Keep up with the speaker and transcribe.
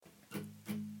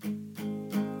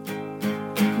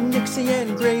Nixie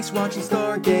and Grace watching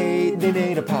Stargate. They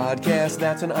made a podcast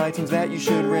that's on iTunes that you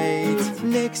should rate.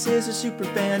 Nix is a super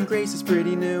fan, Grace is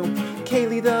pretty new.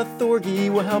 Kaylee the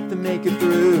Thorgy will help them make it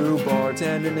through.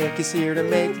 Bartender Nick is here to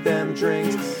make them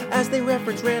drinks as they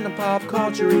reference random pop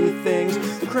culture-y things.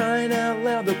 Crying out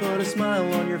loud, they'll put a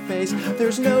smile on your face.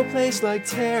 There's no place like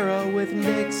Tara with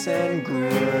Nix and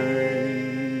Grace.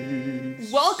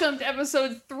 Welcome to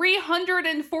episode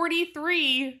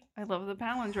 343. I love the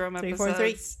palindrome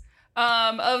episodes.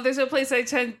 Of There's no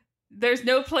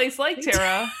place like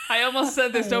Tara. I almost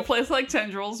said there's no place like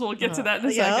tendrils. We'll get to that in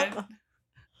a second.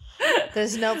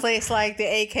 There's no place like the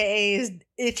AKAs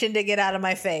itching to get out of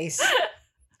my face.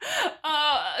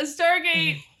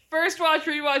 Stargate First Watch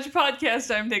Rewatch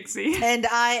Podcast. I'm Nixie. And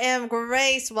I am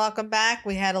Grace. Welcome back.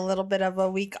 We had a little bit of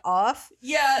a week off.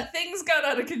 Yeah, things got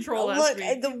out of control last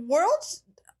week. The world...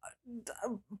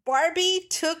 Barbie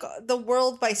took the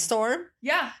world by storm.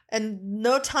 Yeah. And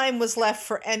no time was left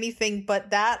for anything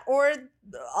but that or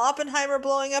Oppenheimer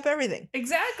blowing up everything.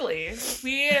 Exactly.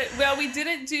 We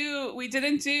didn't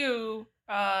do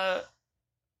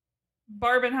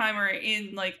Barbenheimer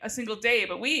in like a single day,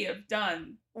 but we have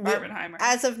done Barbenheimer.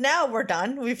 As of now, we're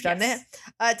done. We've done it.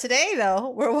 Today, though,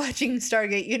 we're watching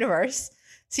Stargate Universe,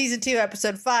 Season 2,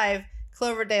 Episode 5,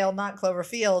 Cloverdale, not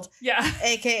Cloverfield. Yeah.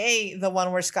 AKA the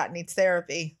one where Scott needs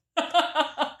therapy.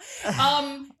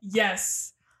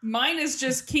 Yes. Mine is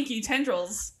just kinky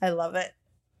tendrils. I love it.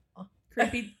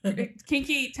 Creepy,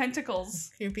 kinky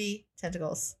tentacles. Creepy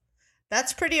tentacles.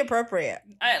 That's pretty appropriate.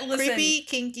 Listen, creepy,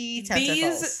 kinky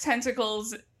tentacles. These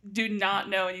tentacles do not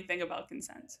know anything about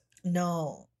consent.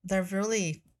 No, they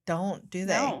really don't, do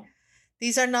they? No.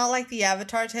 These are not like the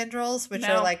Avatar tendrils, which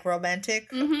are like romantic.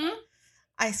 Mm-hmm.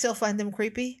 I still find them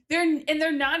creepy.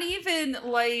 They're not even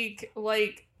like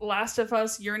Last of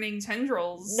Us yearning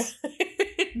tendrils.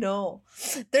 No.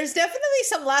 There's definitely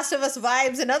some Last of Us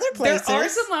vibes in other places. There are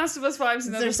some Last of Us vibes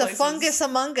in other places. There's a fungus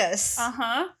among us.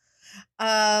 Uh-huh.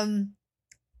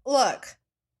 Look.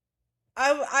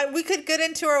 We could get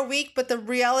into our week, but the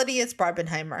reality is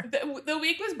Barbenheimer. The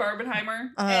week was Barbenheimer,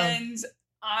 and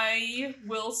I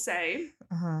will say,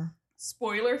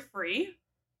 spoiler free,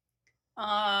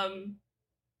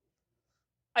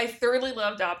 I thoroughly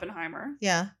loved Oppenheimer.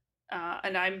 Yeah.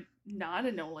 And I'm not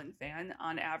a Nolan fan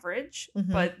on average,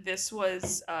 but this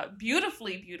was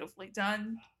beautifully, beautifully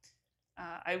done.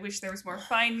 I wish there was more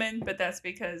Feynman, but that's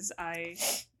because I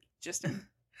just don't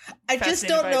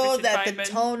know that the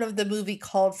tone of the movie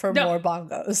called for more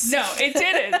bongos. No, it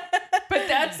didn't. But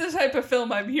that's the type of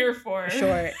film I'm here for.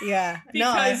 Sure, yeah.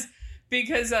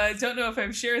 Because I don't know if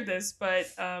I've shared this, but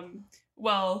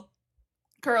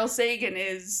Carl Sagan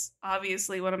is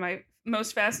obviously one of my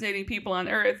most fascinating people on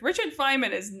Earth. Richard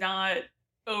Feynman is not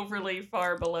overly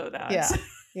far below that.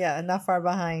 Yeah, not far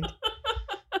behind.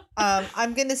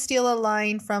 I'm going to steal a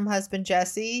line from husband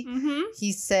Jesse. Mm-hmm.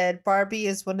 He said Barbie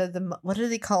is one of the, what do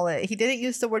they call it? He didn't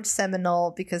use the word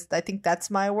seminal because I think that's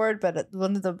my word, but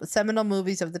one of the seminal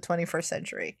movies of the 21st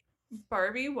century.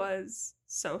 Barbie was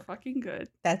so fucking good.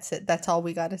 That's it. That's all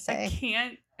we got to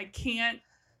say.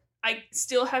 I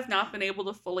still have not been able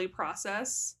to fully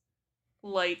process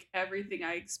like everything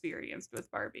I experienced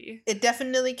with Barbie. It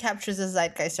definitely captures the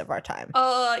zeitgeist of our time.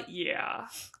 Yeah.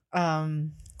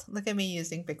 Look at me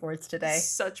using big words today.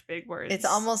 Such big words. It's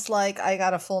almost like I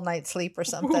got a full night's sleep or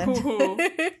something.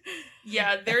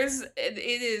 Yeah,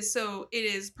 it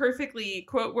is perfectly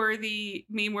quote worthy,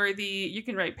 meme worthy. You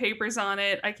can write papers on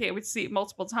it. I can't wait to see it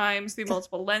multiple times through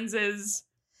multiple lenses.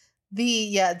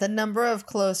 The number of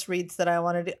close reads that I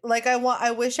want to do. Like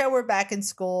I wish I were back in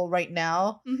school right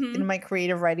now in my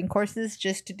creative writing courses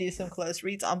just to do some close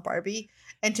reads on Barbie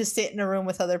and to sit in a room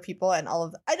with other people and all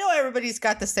of that. I know everybody's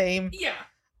got the same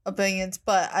opinions,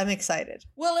 but I'm excited.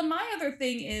 Well, and my other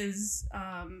thing is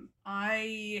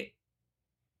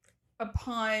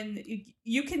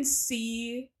you can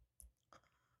see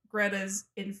Greta's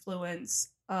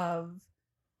influence of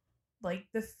like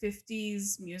the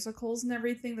 50s musicals and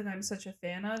everything that I'm such a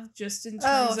fan of, just in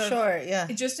terms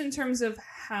just in ters of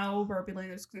how Barbie Land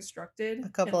was constructed. A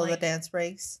couple of the dance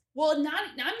breaks. Well, I'm not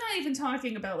even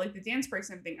talking about like the dance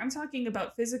breaks and everything. I'm talking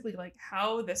about physically like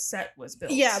how the set was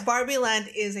built. Yeah, Barbie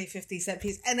Land is a 50s set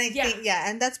piece. And I think,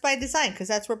 and that's by design because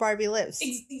that's where Barbie lives. So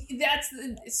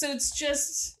it's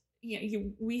just...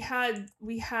 we had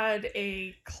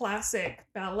a classic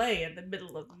ballet in the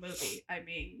middle of the movie. I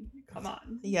mean, come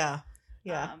on. Yeah.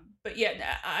 But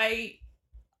yeah, I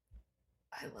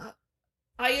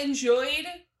enjoyed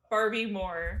Barbie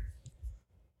more,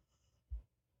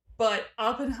 but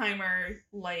Oppenheimer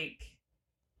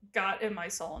got in my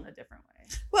soul in a different way.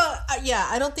 Well,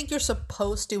 I don't think you're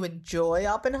supposed to enjoy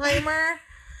Oppenheimer.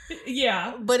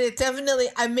 Yeah. But it definitely,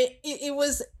 I mean, it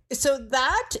was, so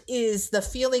that is the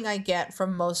feeling I get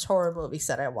from most horror movies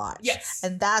that I watch. Yes.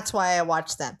 And that's why I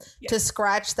watch them. Yes. To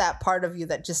scratch that part of you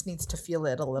that just needs to feel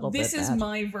it a little bit. This is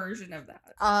my version of that.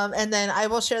 And then I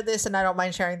will share this, and I don't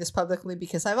mind sharing this publicly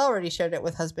because I've already shared it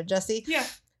with husband Jesse. Yeah.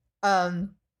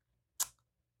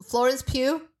 Florence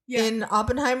Pugh in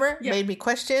Oppenheimer made me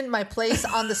question my place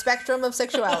on the spectrum of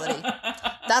sexuality.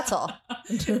 That's all.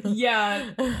 Yeah.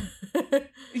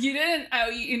 You didn't,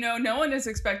 no one is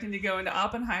expecting to go into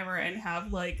Oppenheimer and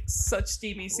have like such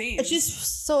steamy scenes. It's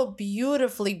just so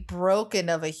beautifully broken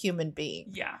of a human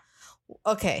being. Yeah.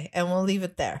 Okay, and we'll leave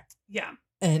it there. Yeah.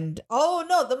 And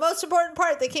the most important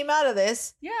part that came out of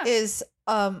this is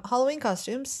Halloween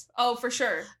costumes. Oh, for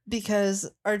sure. Because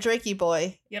our Drakey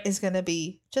boy is going to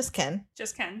be just Ken.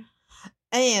 Just Ken.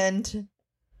 And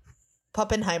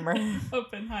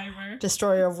Poppenheimer,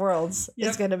 Destroyer of Worlds,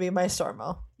 is going to be my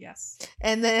Stormo. Yes.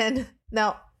 And then,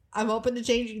 now, I'm open to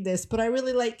changing this, but I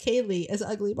really like Kaylee as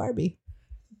Ugly Barbie.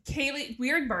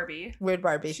 Weird Barbie. Weird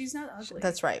Barbie. She's not ugly.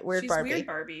 That's right, Weird Barbie. Weird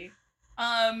Barbie.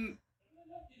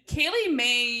 Kaylee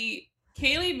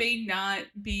may not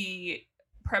be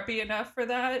preppy enough for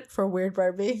that. For Weird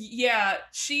Barbie? Yeah,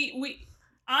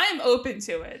 I'm open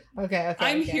to it. Okay.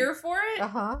 I'm here for it.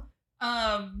 Uh-huh.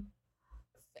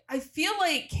 I feel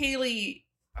like Kaylee,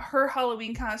 her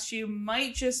Halloween costume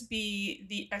might just be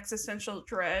the existential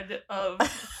dread of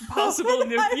possible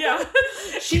nuclear.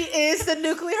 She is the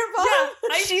nuclear bomb.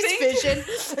 Yeah, She's fission.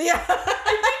 Yeah.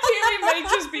 I think Kaylee might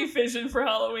just be fission for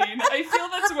Halloween. I feel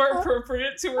that's more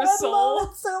appropriate to her soul. I love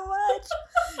it so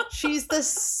much. She's the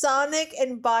sonic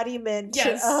embodiment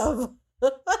of.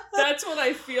 That's what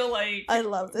I feel like. I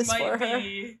love this might for her.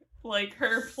 Be like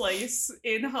her place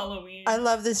in Halloween. I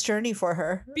love this journey for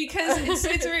her because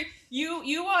it's very you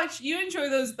enjoy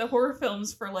the horror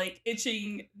films for like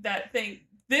itching that thing.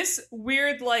 This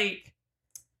weird like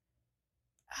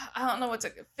I don't know what's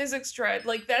a physics dread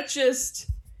like that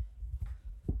just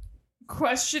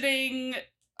questioning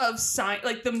of science,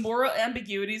 like the moral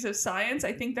ambiguities of science.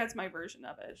 I think that's my version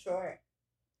of it. Sure,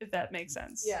 if that makes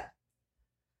sense. Yeah.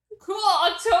 Cool.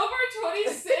 October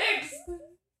 26th.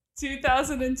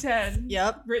 2010.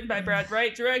 Yep. Written by Brad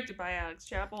Wright, directed by Alex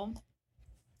Chappell.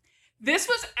 This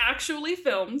was actually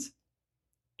filmed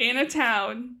in a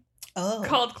town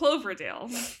called Cloverdale.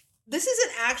 This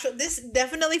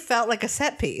definitely felt like a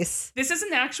set piece. This is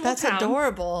an actual town. That's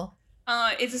adorable.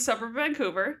 It's a suburb of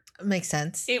Vancouver. Makes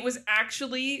sense. It was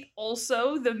actually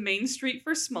also the main street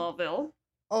for Smallville.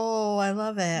 Oh, I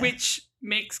love it. Which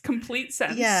makes complete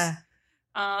sense. Yeah.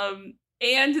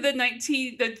 And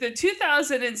the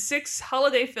 2006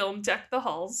 holiday film Deck the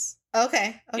Halls.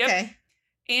 Okay. Yep.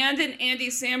 And an Andy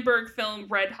Samberg film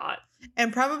Red Hot.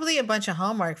 And probably a bunch of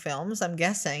Hallmark films, I'm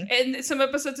guessing. And some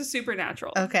episodes of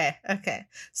Supernatural. Okay.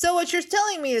 So what you're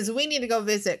telling me is we need to go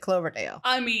visit Cloverdale.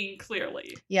 I mean,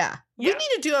 clearly. Yeah. We need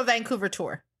to do a Vancouver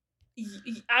tour.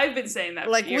 I've been saying that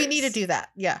like, for years. we need to do that.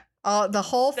 Yeah. The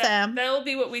whole fam. That'll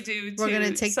be what we do. We're going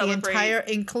to take celebrate. the entire,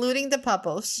 including the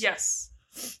puppos. Yes.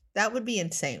 That would be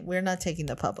insane. We're not taking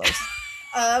the puppos.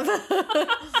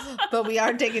 But we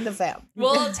are taking the fam.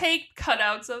 We'll take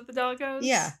cutouts of the doggos.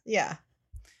 Yeah.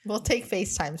 We'll take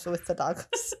FaceTimes with the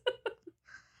doggos.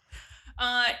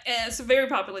 And it's a very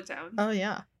popular town. Oh,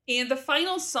 yeah. And the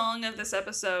final song of this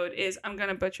episode is, I'm going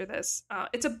to butcher this.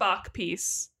 It's a Bach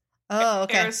piece. Oh,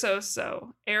 okay.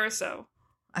 Ariso.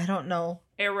 I don't know.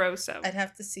 Ariso. I'd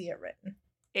have to see it written.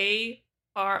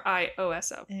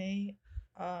 Ariso.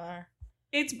 A-R.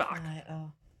 It's Bach.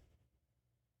 I-O.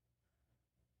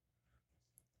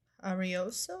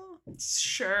 Arioso?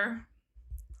 Sure.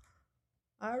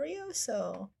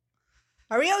 Arioso.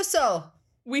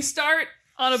 We start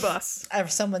on a bus.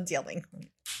 Someone's yelling.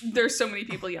 There's so many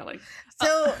people yelling.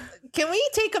 So, can we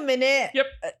take a minute? Yep.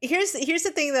 Here's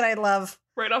the thing that I love.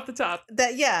 Right off the top.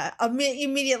 That,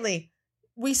 immediately.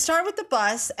 We start with the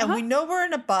bus, and we know we're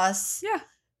in a bus. Yeah.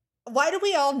 Why do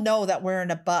we all know that we're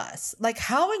in a bus? Like,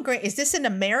 how ingrained is this an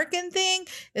American thing?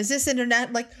 Is this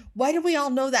internet? Like, why do we all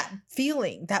know that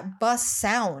feeling, that bus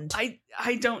sound? I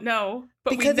don't know, but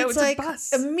because we know it's like a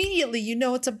bus. Immediately, you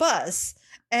know it's a bus.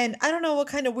 And I don't know what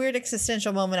kind of weird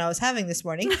existential moment I was having this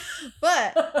morning,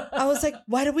 but I was like,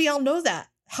 why do we all know that?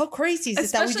 How crazy is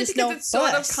it that we just know it's so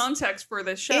out of context for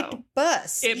this show. It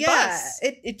bus. It bus.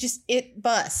 It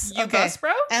bus. You bus,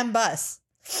 bro? And bus.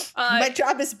 My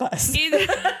job is bus.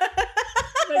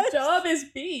 My job is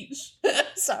beach.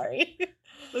 Sorry.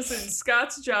 Listen,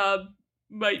 Scott's job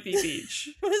might be beach.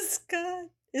 Scott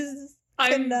is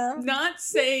I'm Knuff. Not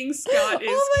saying Scott is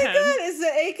Oh my Ken. God, is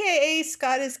the AKA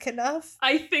Scott is Knuff?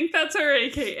 I think that's our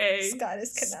AKA. Scott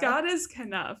is Knuff. Scott is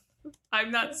Knuff.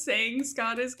 I'm not saying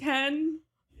Scott is Ken.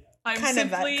 I'm kind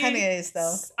simply of is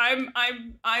though.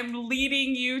 I'm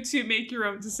leading you to make your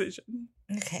own decision.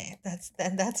 Okay,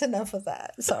 that's enough of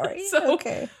that. Sorry. So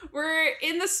okay. We're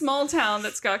in the small town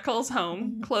that Scott calls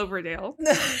home, Cloverdale.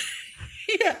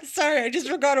 Yeah, sorry, I just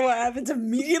forgot what happens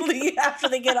immediately after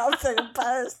they get off the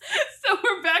bus. So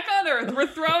we're back on Earth. We're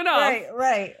thrown off.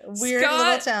 Right. Weird Scott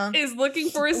little town. Is looking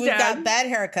for his dad. We've got bad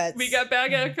haircuts. We got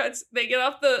bad haircuts. They get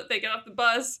off the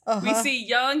bus. Uh-huh. We see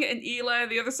Young and Eli on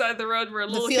the other side of the road. We're a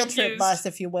little field confused. trip bus,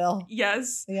 if you will.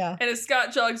 Yes. Yeah. And as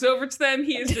Scott jogs over to them,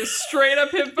 he is just straight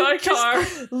up hit by a car.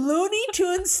 Looney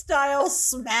Tunes style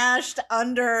smashed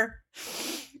under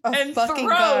a fucking thrown.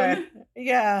 car.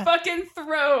 Yeah. Fucking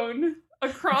thrown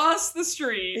across the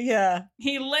street. Yeah.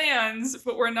 He lands,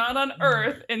 but we're not on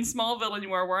Earth in Smallville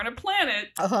anymore. We're on a planet.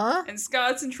 Uh-huh. And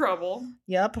Scott's in trouble.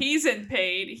 Yep. He's in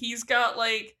pain. He's got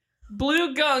like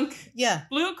blue gunk. Yeah.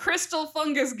 Blue crystal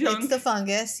fungus gunk. It's the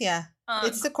fungus, yeah.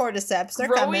 It's the cordyceps. They're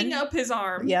growing coming. up his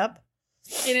arm. Yep.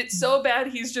 And it's so bad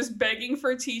he's just begging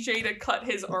for TJ to cut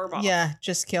his arm off. Yeah,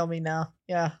 just kill me now.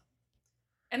 Yeah.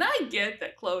 And I get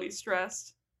that Chloe's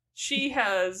stressed. She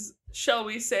has, shall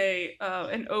we say,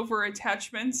 an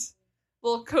over-attachment,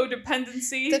 little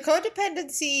codependency. The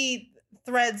codependency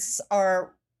threads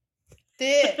are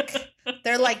thick.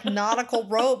 They're like nautical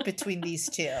rope between these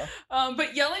two.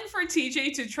 But yelling for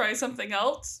TJ to try something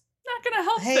else, not gonna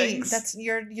help things. That's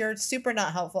you're super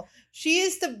not helpful. She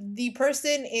is the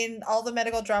person in all the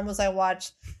medical dramas I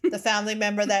watch, the family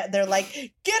member that they're like,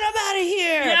 get him out of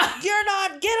here. Yeah.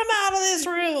 Get him out of this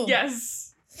room. Yes.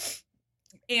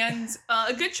 And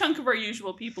a good chunk of our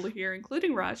usual people are here,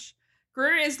 including Rush.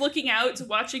 Greer is looking out,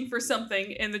 watching for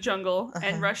something in the jungle,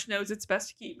 and Rush knows it's best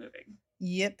to keep moving.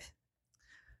 Yep.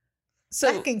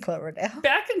 So back in Cloverdale.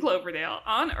 Back in Cloverdale,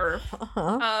 on Earth.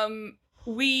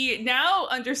 We now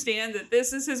understand that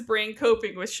this is his brain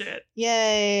coping with shit.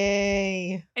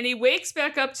 Yay. And he wakes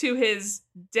back up to his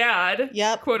dad,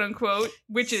 quote unquote,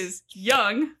 which is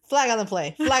Young. Flag on the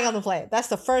play. Flag on the play. That's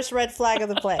the first red flag of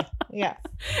the play. Yeah.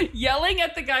 Yelling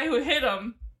at the guy who hit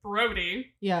him,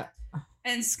 Brody. Yeah.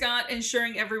 And Scott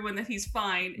ensuring everyone that he's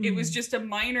fine. It was just a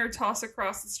minor toss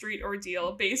across the street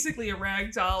ordeal. Basically a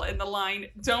rag doll in the line,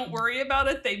 don't worry about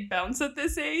it, they bounce at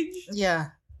this age. Yeah.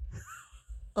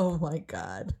 Oh my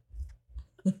god.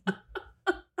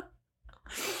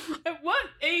 At what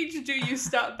age do you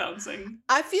stop bouncing?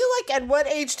 I feel like at what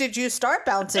age did you start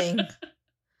bouncing?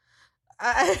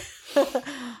 I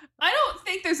don't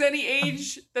think there's any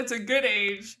age that's a good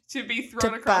age to be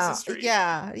thrown across the street.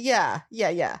 Yeah.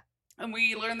 And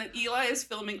we learn that Eli is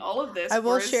filming all of this. I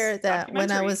will share that when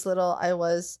I was little, I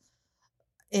was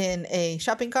in a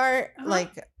shopping cart,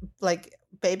 like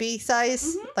baby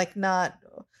size, like not...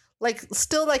 like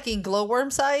still like in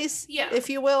glowworm size, if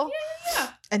you will. Yeah.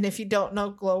 And if you don't know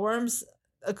glowworms,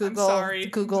 Google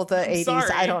the 80s.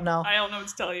 Sorry. I don't know. I don't know what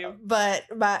to tell you. But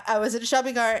I was in a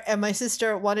shopping cart and my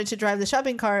sister wanted to drive the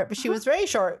shopping cart, but she was very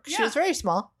short. She was very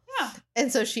small. Yeah.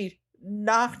 And so she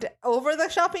knocked over the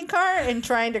shopping cart and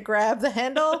trying to grab the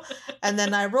handle, and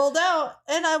then I rolled out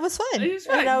and I was fine.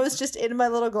 And I was just in my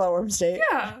little glowworm state.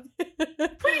 Yeah.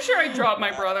 Pretty sure I dropped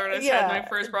my brother in his head when I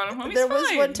first brought him home. There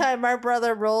was one time our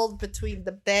brother rolled between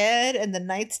the bed and the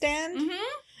nightstand.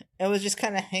 It was just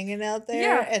kind of hanging out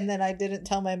there, and then I didn't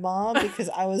tell my mom because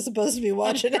I was supposed to be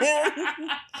watching him.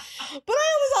 But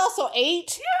I was also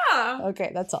 8. Yeah.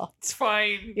 Okay, that's all. It's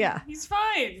fine. Yeah. He's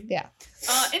fine. Yeah.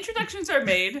 Introductions are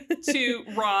made to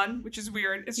Ron, which is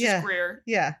weird. It's just Greer.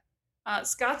 Yeah.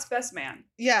 Scott's best man.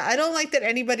 Yeah, I don't like that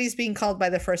anybody's being called by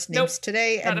their first names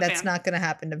today, and that's not going to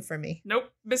happen for me.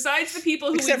 Nope. Besides the people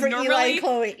who except for normally... Eli and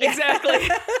Chloe. Yeah. Exactly.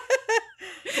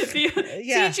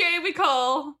 TJ we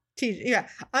call... Yeah.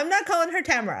 I'm not calling her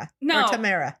Tamara. No. Or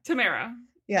Tamara. Tamara.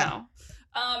 Yeah.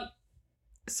 No.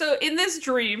 So in this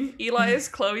dream, Eli is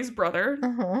Chloe's brother,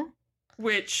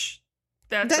 which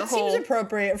that seems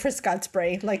appropriate for Scott's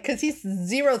brain, like, because he's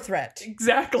zero threat.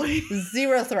 Exactly.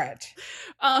 Zero threat.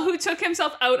 Who took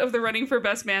himself out of the running for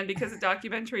best man because the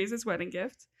documentary is his wedding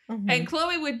gift. And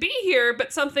Chloe would be here,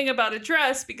 but something about a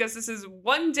dress because this is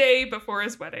one day before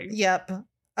his wedding. Yep.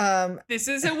 This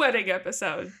is a wedding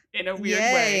episode in a weird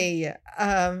way.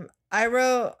 I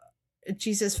wrote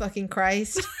Jesus fucking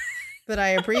Christ, but I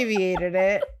abbreviated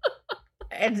it.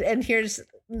 And here's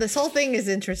this whole thing is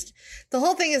interesting. The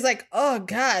whole thing is like, oh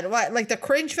god, what? Like the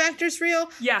cringe factor's real.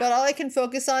 Yeah. But all I can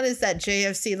focus on is that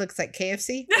JFC looks like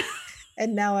KFC,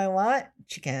 and now I want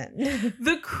chicken.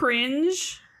 The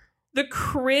cringe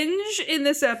in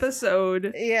this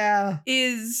episode,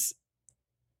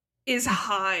 is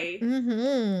high.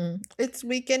 It's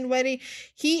Weekend Wedding.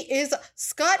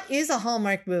 Scott is a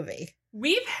Hallmark movie.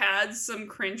 we've had some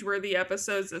cringeworthy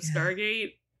episodes of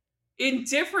Stargate in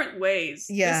different ways.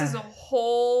 Yeah. This is a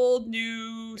whole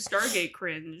new Stargate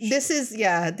cringe. This is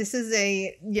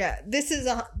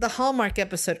the Hallmark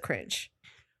episode cringe.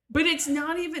 But it's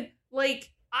not even,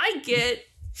 like, I get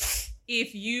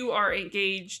if you are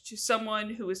engaged to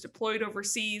someone who is deployed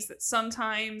overseas that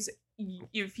sometimes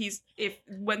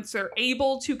once they're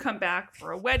able to come back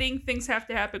for a wedding, things have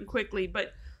to happen quickly,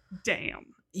 but damn.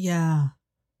 Yeah.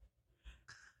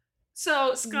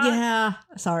 So Scott. Yeah.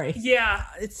 Sorry. Yeah.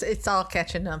 It's all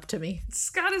catching up to me.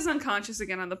 Scott is unconscious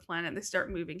again on the planet. They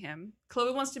start moving him.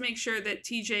 Chloe wants to make sure that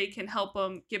TJ can help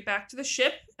him get back to the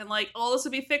ship. And like, all this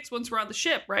will be fixed once we're on the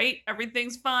ship, right?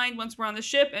 Everything's fine once we're on the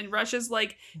ship. And Rush is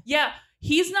like, yeah,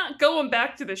 he's not going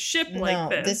back to the ship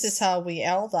like this. This is how we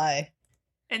all die.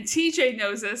 And TJ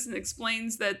knows this and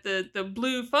explains that the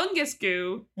blue fungus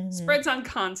goo spreads on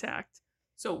contact.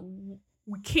 So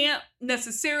we can't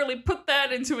necessarily put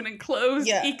that into an enclosed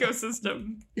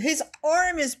ecosystem. His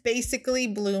arm is basically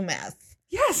blue meth.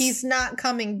 Yes. He's not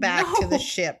coming back to the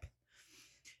ship.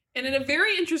 And in a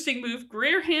very interesting move,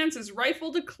 Greer hands his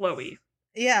rifle to Chloe.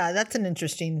 Yeah, that's an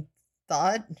interesting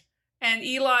thought. And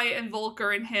Eli and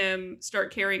Volker and him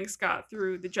start carrying Scott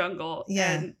through the jungle.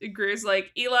 Yeah. And Greer's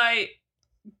like, Eli,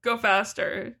 go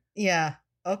faster. Yeah.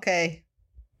 Okay.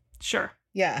 Sure.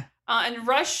 Yeah. And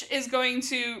Rush is going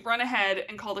to run ahead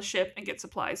and call the ship and get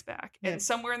supplies back. Yep. And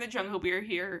somewhere in the jungle, we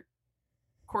hear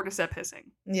cordyceps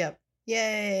hissing. Yep.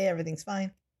 Yay, everything's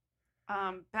fine.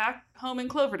 Back home in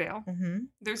Cloverdale,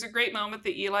 there's a great moment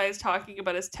that Eli is talking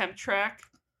about his temp track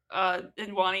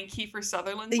and wanting Kiefer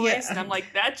Sutherland's voice. And I'm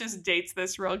like, that just dates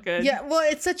this real good. Yeah, well,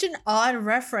 it's such an odd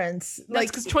reference.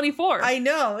 That's because 24. I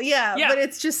know, yeah, but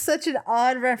it's just such an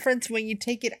odd reference when you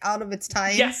take it out of its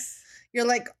time. Yes. You're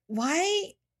like,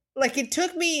 why? Like, it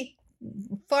took me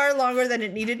far longer than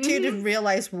it needed to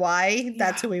realize why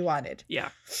that's who we wanted. Yeah.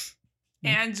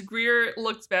 And Greer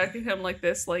looks back at him like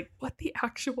this, like, what the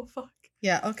actual fuck?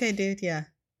 Yeah, okay, dude, yeah.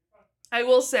 I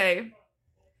will say,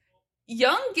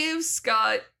 Young gives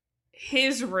Scott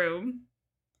his room,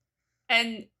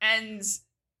 and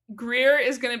Greer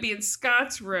is going to be in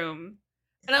Scott's room.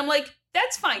 And I'm like,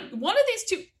 that's fine. One of these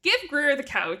two, give Greer the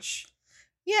couch.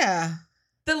 Yeah.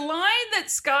 The line that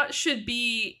Scott should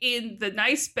be in the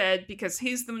nice bed because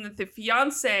he's the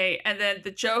fiance, and then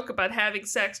the joke about having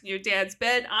sex in your dad's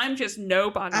bed, I'm just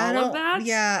nope on all of that.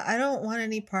 Yeah, I don't want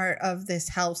any part of this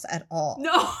house at all.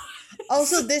 No.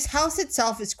 Also, this house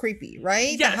itself is creepy,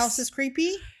 right? Yes. The house is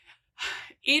creepy?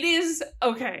 It is,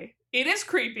 okay. It is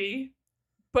creepy,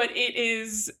 but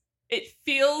it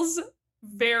feels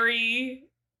very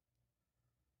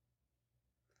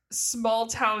small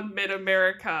town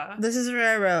mid-America. This is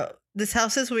where I wrote, this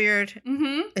house is weird.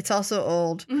 It's also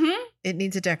old. It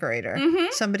needs a decorator.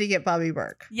 Somebody get Bobby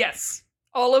Burke. Yes.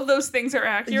 All of those things are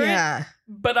accurate. Yeah.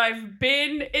 But I've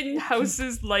been in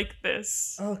houses like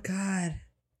this. Oh, God.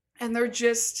 And they're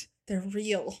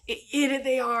real.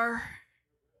 They are.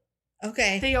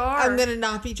 Okay. They are. I'm going to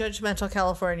not be judgmental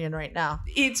Californian right now.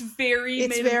 It's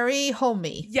very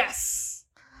homey. Yes.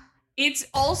 It's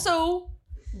also...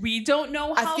 We don't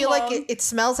know how I feel long. like it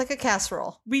smells like a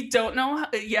casserole. We don't know.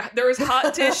 There's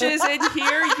hot dishes in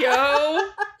here, yo.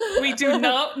 We do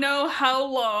not know how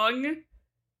long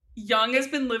Young has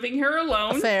been living here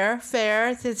alone. Fair.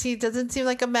 Since he doesn't seem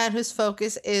like a man whose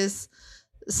focus is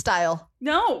style.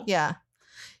 No. Yeah.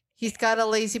 He's got a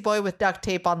lazy boy with duct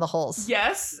tape on the holes.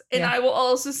 Yes. And I will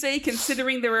also say,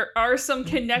 considering there are some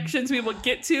connections we will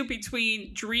get to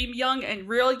between Dream Young and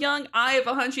Real Young, I have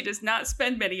a hunch he does not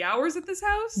spend many hours at this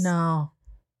house. No.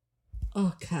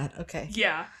 Oh, God. Okay.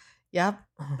 Yeah. Yep.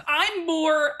 I'm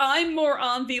more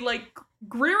on the, like,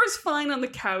 Greer is fine on the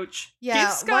couch. Yeah.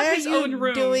 Give Scott his own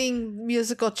room. Doing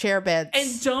musical chair beds?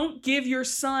 And don't give your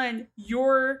son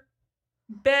your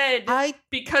bed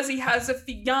because he has a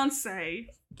fiance.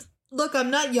 Look,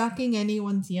 I'm not yucking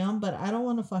anyone's yum, but I don't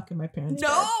want to fuck in my parents' bed.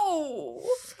 No!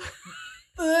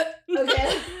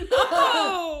 Okay.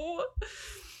 No!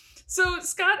 So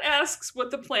Scott asks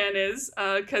what the plan is,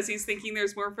 because he's thinking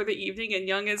there's more for the evening, and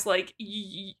Young is like,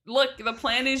 look, the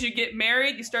plan is you get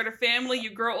married, you start a family, you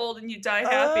grow old, and you die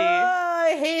happy.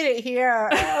 I hate it here.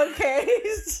 Okay.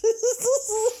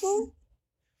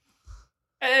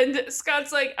 And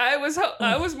Scott's like, I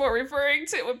was more referring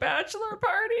to a bachelor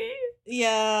party.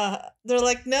 Yeah. They're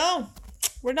like, no,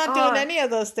 we're not doing any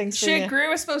of those things for you. Greer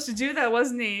was supposed to do that,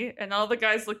 wasn't he? And all the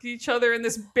guys look at each other in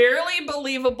this barely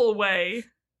believable way.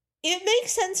 It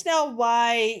makes sense now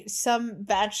why some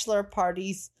bachelor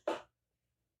parties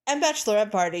and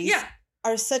bachelorette parties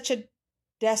are such a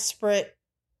desperate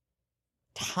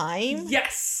time.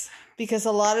 Yes. Because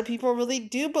a lot of people really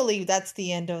do believe that's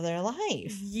the end of their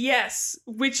life. Yes,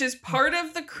 which is part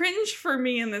of the cringe for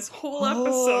me in this whole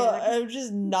episode. I'm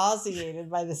just nauseated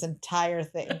by this entire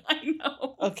thing. I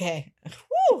know. Okay.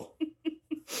 Woo!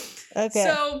 Okay.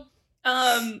 So,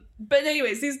 but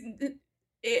anyways,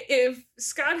 if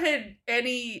Scott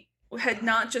had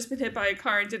not just been hit by a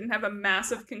car and didn't have a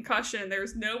massive concussion,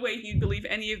 there's no way he'd believe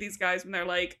any of these guys when they're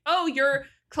like, oh,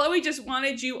 Chloe just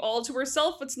wanted you all to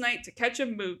herself for tonight to catch a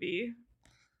movie.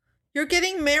 You're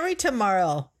getting married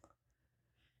tomorrow.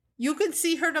 You can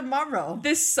see her tomorrow.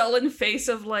 This sullen face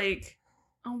of like,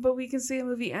 oh, but we can see a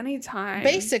movie anytime.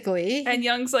 Basically. And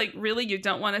Young's like, really? You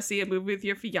don't want to see a movie with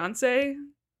your fiance?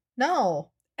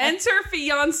 No. Enter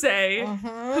fiance,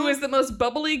 who is the most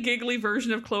bubbly, giggly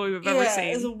version of Chloe we've ever seen.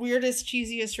 It's the weirdest,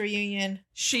 cheesiest reunion.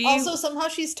 Also, somehow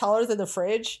she's taller than the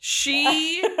fridge.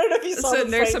 I don't know if you saw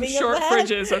there's some short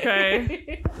fridges,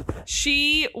 okay?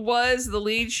 She was the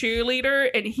lead cheerleader,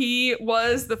 and he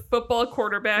was the football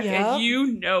quarterback, and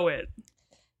you know it.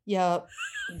 Yep.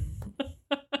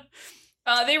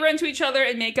 They run to each other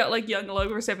and make out like young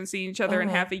lovers haven't seen each other in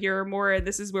half a year or more, and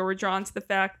this is where we're drawn to the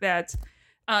fact that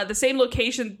the same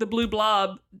location, the blue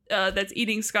blob that's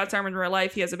eating Scott's arm in real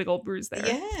life, he has a big old bruise there.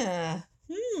 Yeah.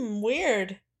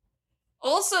 Weird.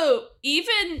 Also,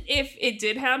 even if it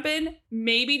did happen,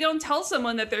 maybe don't tell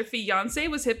someone that their fiance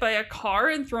was hit by a car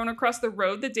and thrown across the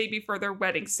road the day before their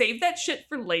wedding. Save that shit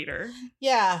for later.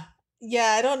 Yeah.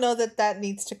 Yeah, I don't know that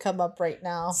needs to come up right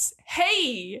now.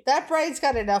 Hey! That bride's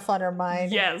got enough on her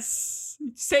mind. Yes.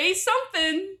 Say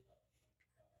something.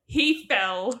 He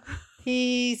fell.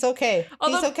 He's okay.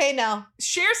 He's okay now.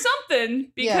 Share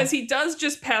something, because he does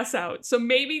just pass out. So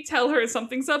maybe tell her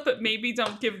something's up, but maybe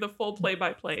don't give the full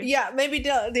play-by-play. Yeah, maybe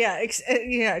don't. Yeah,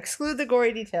 exclude the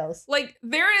gory details. Like,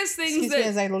 there is things Excuse me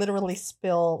as I literally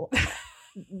spill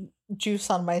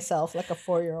juice on myself like a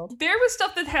 4-year-old. There was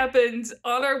stuff that happened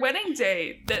on our wedding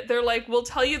day that they're like, we'll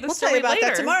tell you the story later. We'll tell you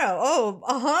about that tomorrow.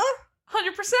 Oh,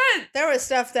 100%. There was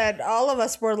stuff that all of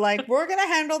us were like, we're going to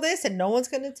handle this and no one's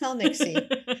going to tell Nixie.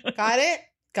 Got it?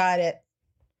 Got it.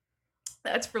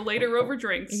 That's for later over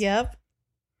drinks. Yep.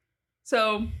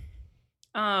 So,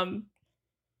 I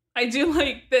do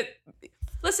like that.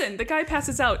 Listen, the guy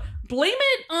passes out. Blame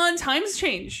it on times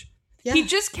change. Yeah. He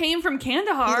just came from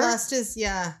Kandahar. He lost his,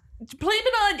 Blame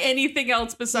it on anything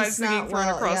else besides the getting thrown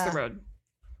across the road.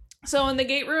 So in the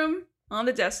gate room, on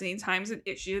the Destiny, time's an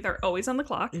issue. They're always on the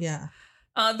clock. Yeah.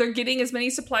 They're getting as many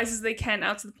supplies as they can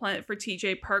out to the planet for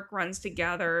TJ. Park runs to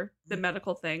gather the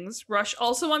medical things. Rush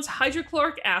also wants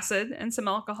hydrochloric acid and some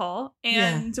alcohol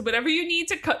and whatever you need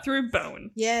to cut through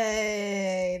bone.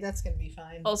 Yay, that's going to be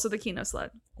fine. Also the Kino sled.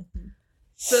 Mm-hmm.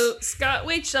 So Scott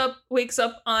wakes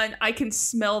up on, I can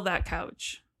smell that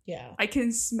couch. Yeah. I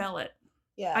can smell it.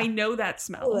 Yeah. I know that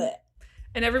smell. Blech.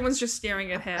 And everyone's just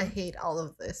staring at him. I hate all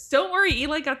of this. Don't worry,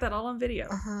 Eli got that all on video.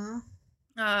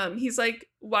 He's like,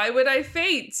 why would I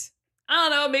faint? I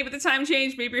don't know, maybe the time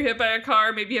changed, maybe you're hit by a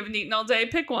car, maybe you haven't eaten all day,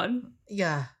 pick one.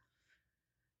 Yeah.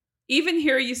 Even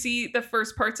here you see the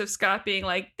first parts of Scott being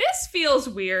like, this feels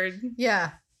weird.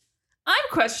 Yeah. I'm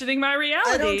questioning my reality.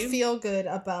 I don't feel good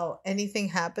about anything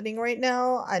happening right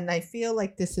now, and I feel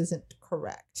like this isn't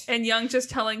correct. And Young just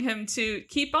telling him to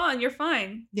keep on, you're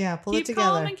fine. Yeah, pull keep it together.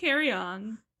 Keep calm and carry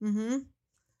on. Mm-hmm.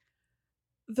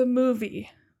 The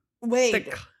movie.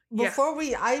 Wait. Before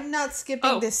I'm not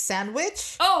skipping this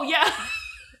sandwich. Oh, yeah.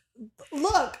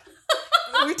 Look,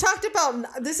 we talked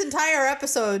about this entire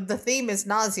episode. The theme is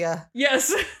nausea.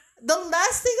 Yes. The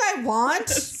last thing I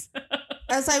want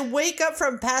as I wake up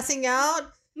from passing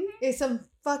out is some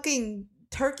fucking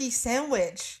turkey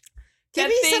sandwich. Give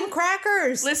me some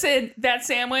crackers. Listen, that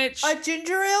sandwich. A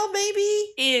ginger ale,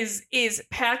 maybe? Is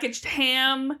packaged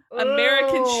ham,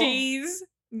 American cheese,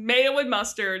 mayo and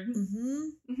mustard.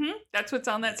 Mm-hmm. Mm-hmm. That's what's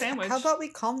on that sandwich. How about we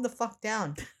calm the fuck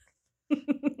down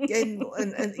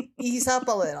and ease up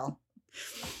a little?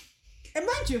 And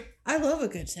mind you, I love a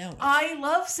good sandwich. I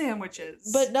love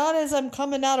sandwiches. But not as I'm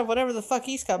coming out of whatever the fuck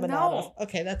he's coming out of.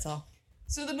 Okay, that's all.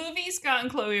 So the movie Scott and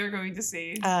Chloe are going to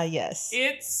see. Yes.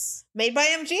 It's made by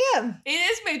MGM. It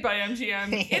is made by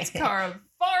MGM. It's far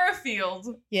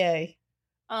afield. Yay.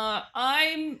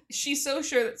 She's so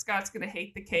sure that Scott's gonna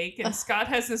hate the cake, and Scott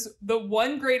has the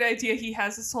one great idea he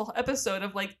has this whole episode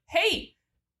of like, hey,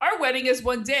 our wedding is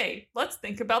one day. Let's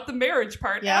think about the marriage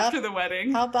part after the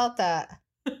wedding. How about that?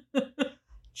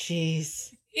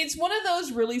 Jeez. It's one of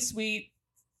those really sweet,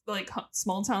 like,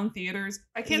 small town theaters.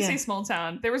 I can't say small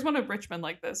town. There was one in Richmond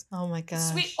like this. Oh my gosh.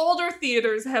 Sweet older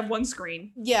theaters have one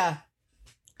screen. Yeah.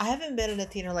 I haven't been in a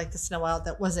theater like this in a while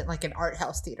that wasn't like an art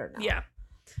house theater now. Yeah.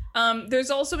 There's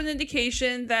also an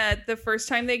indication that the first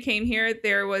time they came here,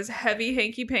 there was heavy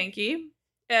hanky-panky.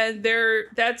 And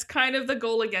that's kind of the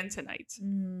goal again tonight.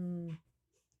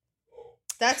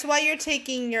 That's why you're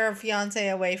taking your fiance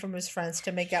away from his friends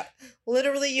to make out.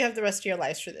 Literally, you have the rest of your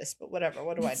lives for this, but whatever.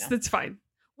 What do I know? That's fine.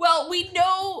 Well, we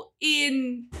know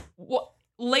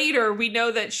later, we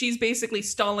know that she's basically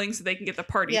stalling so they can get the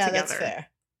party together. Yeah, that's fair.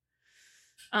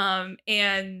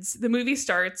 And the movie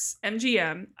starts,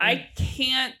 MGM. I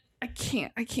can't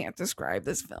describe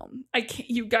this film. I can't.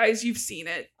 You guys, you've seen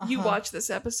it. You watch this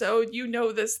episode. You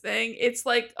know this thing. It's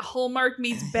like Hallmark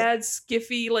meets bad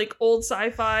skiffy, like old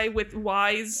sci-fi with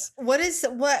wise. Why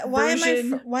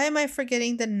am I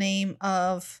forgetting the name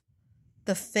of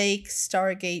the fake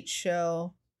Stargate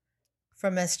show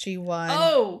from SG1?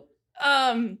 Oh,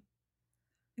 I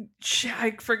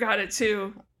forgot it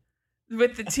too.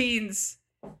 With the teens.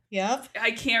 Yep. I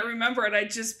can't remember it. I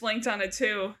just blinked on it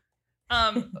too.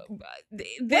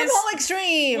 Wormhole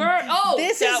Extreme.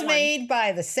 This is made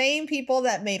by the same people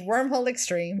that made Wormhole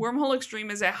Extreme. Wormhole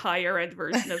Extreme is a higher end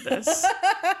version of this.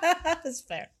 That's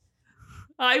fair.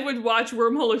 I would watch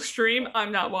Wormhole Extreme.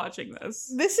 I'm not watching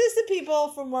this. This is the people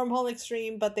from Wormhole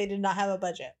Extreme, but they did not have a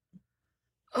budget.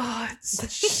 Oh,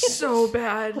 it's so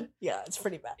bad. Yeah, it's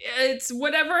pretty bad. It's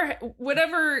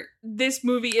whatever this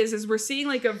movie is we're seeing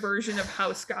like a version of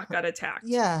how Scott got attacked.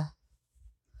 Yeah.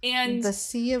 And the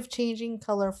sea of changing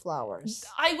color flowers.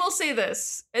 I will say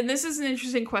this, and this is an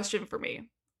interesting question for me,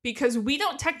 because we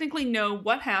don't technically know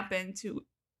what happened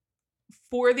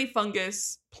for the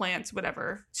fungus plants,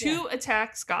 whatever, to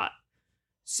attack Scott.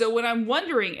 So what I'm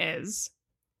wondering is,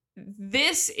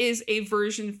 this is a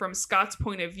version from Scott's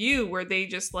point of view where they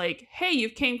just like, hey, you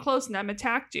came close and I'm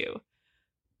attacked you.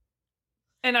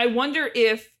 And I wonder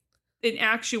if in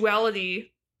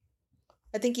actuality,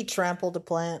 I think he trampled a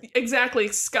plant. Exactly.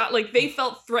 Scott, like, they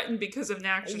felt threatened because of an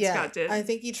action Scott did. I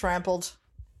think he trampled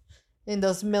in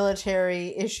those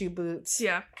military issue boots.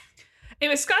 Yeah.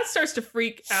 Anyway, Scott starts to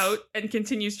freak out and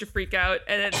continues to freak out.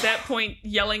 And at that point,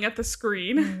 yelling at the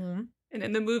screen. Mm-hmm. And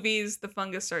in the movies, the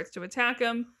fungus starts to attack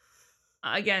him.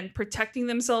 Again, protecting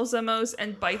themselves almost,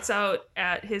 and bites out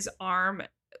at his arm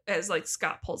as, like,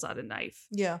 Scott pulls out a knife.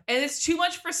 Yeah. And it's too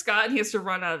much for Scott, and he has to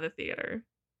run out of the theater.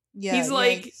 Yeah, he's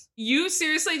like, you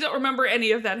seriously don't remember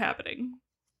any of that happening?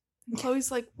 And Chloe's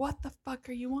like, what the fuck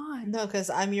are you on? No, because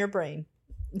I'm your brain.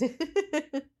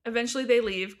 Eventually they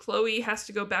leave. Chloe has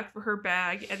to go back for her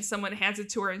bag, and someone hands it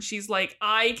to her, and she's like,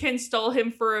 I can stall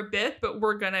him for a bit, but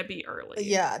we're gonna be early.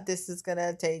 Yeah, this is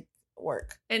gonna take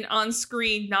work. And on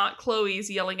screen, not Chloe's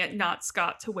yelling at not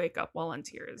Scott to wake up while in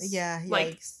tears. Yeah, yikes.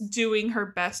 Like, doing her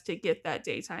best to get that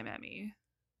daytime Emmy.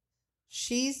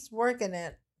 She's working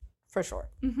it. For sure.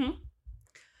 Mm-hmm.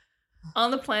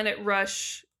 On the planet,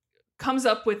 Rush comes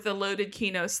up with the loaded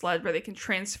Kino sled where they can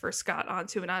transfer Scott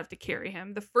onto and not have to carry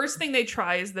him. The first thing they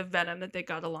try is the venom that they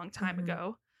got a long time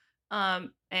ago.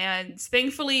 And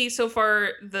thankfully, so far,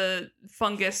 the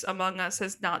fungus among us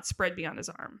has not spread beyond his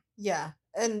arm. Yeah.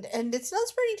 And it's not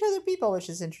spreading to other people, which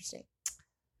is interesting.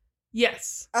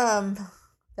 Yes.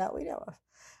 That we know of.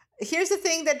 Here's the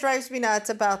thing that drives me nuts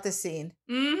about this scene.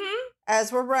 Mm-hmm.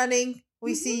 As we're running,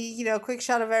 we see, quick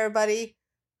shot of everybody.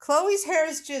 Chloe's hair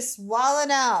is just walling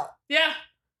out. Yeah.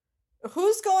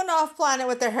 Who's going off planet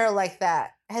with their hair like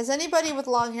that? Has anybody with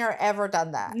long hair ever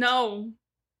done that? No.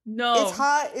 It's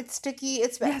hot. It's sticky.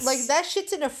 It's bad. Like, that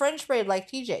shit's in a French braid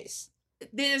like TJ's. It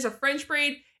is a French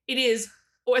braid. It is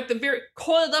at the very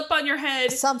coiled up on your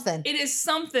head. Something. It is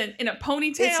something in a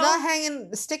ponytail. It's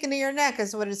not sticking to your neck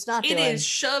is what it's not doing. It is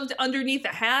shoved underneath a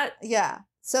hat. Yeah.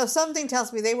 So something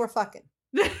tells me they were fucking.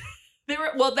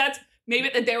 That's maybe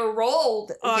that they were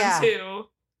rolled onto. Yeah.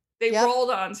 They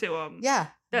rolled onto them. Yeah.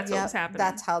 That's what was happening.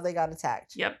 That's how they got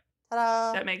attacked. Yep.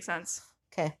 Ta-da. That makes sense.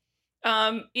 Okay.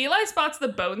 Eli spots the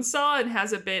bone saw and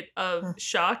has a bit of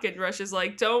shock, and Rush is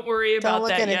like, don't worry about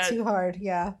that yet. Don't look at it too hard.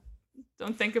 Yeah.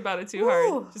 Don't think about it too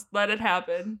hard. Just let it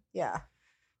happen. Yeah.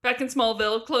 Back in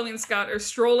Smallville, Chloe and Scott are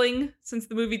strolling since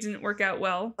the movie didn't work out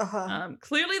well.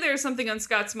 Clearly there's something on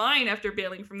Scott's mind after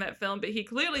bailing from that film, but he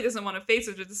clearly doesn't want to face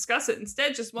it or discuss it.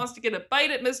 Instead, just wants to get a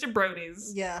bite at Mr.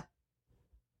 Brody's. Yeah.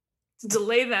 To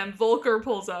delay them, Volker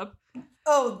pulls up.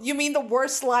 Oh, you mean the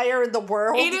worst liar in the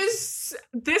world?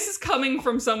 This is coming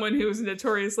from someone who is a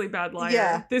notoriously bad liar.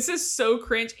 Yeah. This is so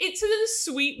cringe. It's in a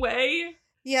sweet way.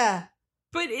 Yeah.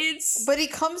 But he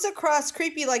comes across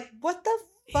creepy, like, what the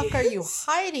fuck are you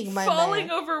hiding, my falling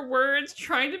man? over words,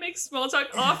 trying to make small talk,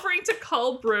 offering to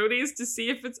call Brody's to see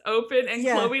if it's open, and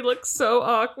Chloe looks so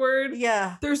awkward.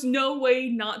 Yeah. There's no way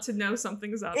not to know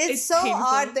something's up. It's so painful.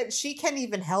 Odd that she can't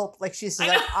even help. Like, she's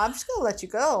like, I'm just gonna let you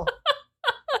go.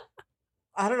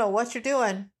 I don't know what you're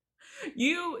doing.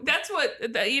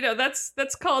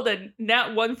 That's called a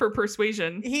nat 1 for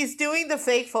persuasion. He's doing the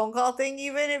fake phone call thing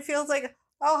even. It feels like,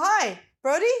 oh, hi,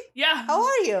 Brody? Yeah. How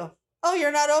are you? Oh,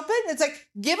 you're not open? It's like,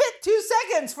 give it 2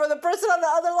 seconds for the person on the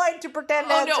other line to pretend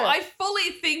to answer. No, I fully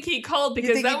think he called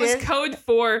because that was code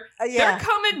for they're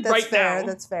coming right now.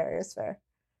 That's fair. That's fair.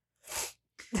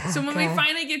 So when we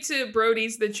finally get to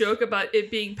Brody's, the joke about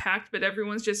it being packed but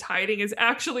everyone's just hiding is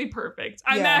actually perfect.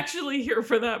 I'm actually here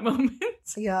for that moment.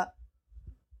 Yeah.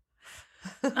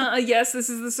 Yes, this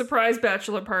is the surprise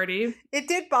bachelor party. It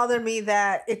did bother me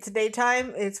that it's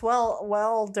daytime. It's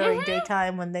well during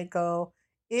daytime when they go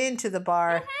into the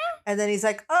bar. And then he's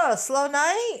like, oh, slow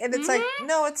night? And it's like,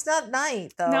 no, it's not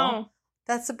night, though. No.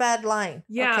 That's a bad line.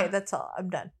 Yeah. Okay, that's all. I'm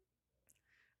done.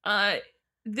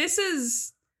 This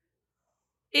is...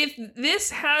 If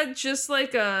this had just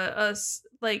like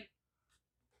like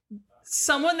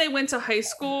someone they went to high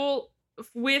school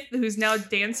with who's now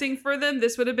dancing for them,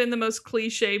 this would have been the most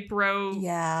cliche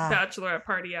bachelorette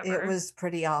party ever. It was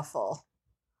pretty awful.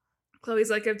 Chloe's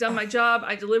like, I've done my job.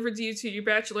 I delivered you to your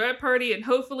bachelorette party, and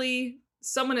hopefully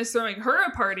someone is throwing her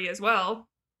a party as well.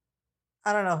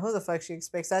 I don't know who the fuck she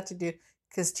expects that to do,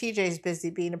 because TJ's busy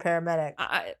being a paramedic.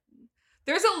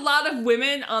 There's a lot of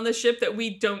women on the ship that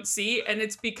we don't see, and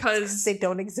it's because they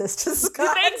don't exist to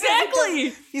Scott.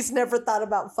 Exactly. He's never thought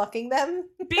about fucking them.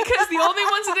 Because the only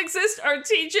ones that exist are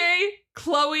TJ,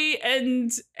 Chloe,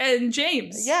 and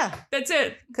James. Yeah. That's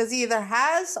it. Because he either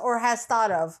has or has thought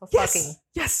of fucking.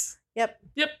 Yes. Yep.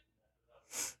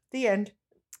 The end.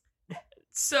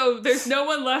 So there's no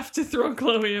one left to throw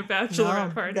Chloe a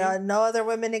bachelorette party. No other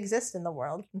women exist in the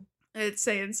world. It's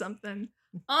saying something.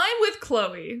 I'm with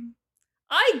Chloe.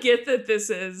 I get that this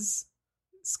is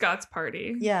Scott's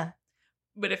party. Yeah.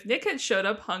 But if Nick had showed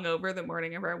up hungover the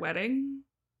morning of our wedding,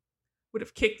 would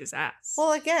have kicked his ass.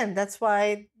 Well, again, that's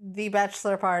why the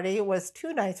bachelor party was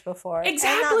 2 nights before.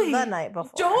 Exactly. And not the night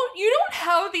before. You don't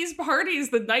have these parties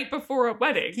the night before a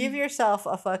wedding. Give yourself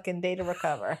a fucking day to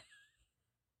recover.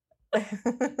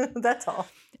 That's all.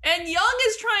 And Young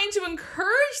is trying to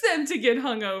encourage them to get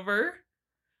hungover.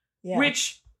 Yeah.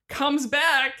 Which comes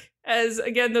back as,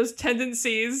 again, those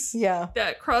tendencies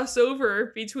that cross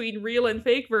over between real and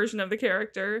fake version of the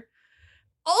character.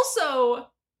 Also,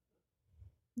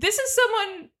 this is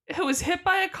someone who was hit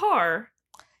by a car,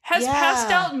 has passed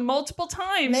out multiple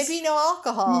times. Maybe no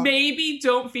alcohol. Maybe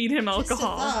don't feed him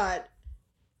alcohol.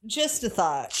 Just a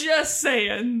thought. Just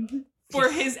saying. For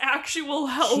his actual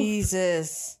health.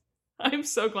 Jesus. I'm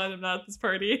so glad I'm not at this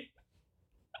party.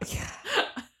 Yeah.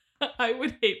 I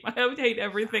would hate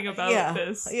everything about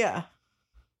this. Yeah.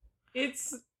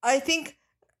 I think,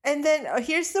 and then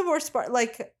here's the worst part.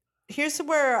 Like, here's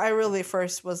where I really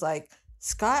first was like,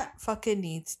 Scott fucking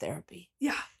needs therapy.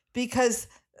 Yeah. Because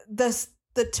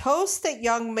the toast that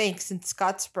Young makes in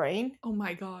Scott's brain. Oh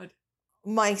my God.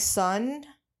 My son.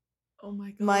 Oh my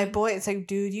God. My boy. It's like,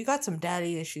 dude, you got some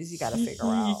daddy issues you got to figure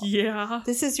out. Yeah.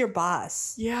 This is your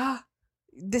boss. Yeah.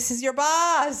 This is your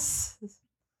boss.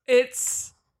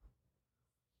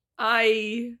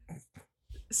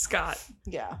 Scott.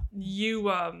 Yeah.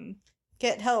 You,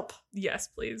 get help. Yes,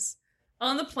 please.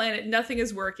 On the planet, nothing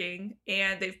is working,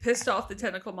 and they've pissed off the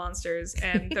tentacle monsters,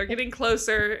 and they're getting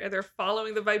closer, and they're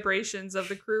following the vibrations of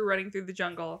the crew running through the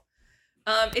jungle.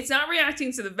 It's not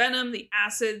reacting to the venom, the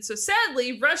acid, so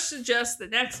sadly, Rush suggests the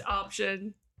next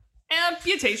option,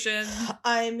 amputation.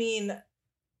 I mean,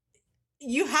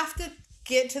 you have to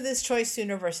get to this choice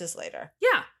sooner versus later.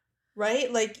 Yeah.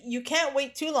 Right? Like, you can't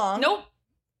wait too long. Nope.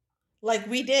 Like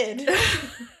we did.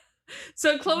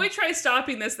 So Chloe tries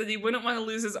stopping this, that he wouldn't want to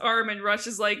lose his arm, and Rush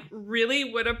is like, really?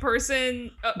 Would a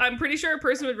person... I'm pretty sure a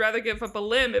person would rather give up a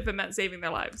limb if it meant saving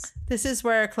their lives. This is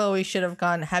where Chloe should have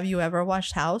gone, have you ever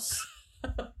watched House?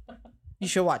 You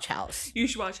should watch House. You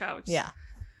should watch House. Yeah.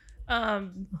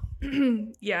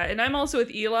 Yeah, and I'm also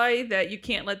with Eli that you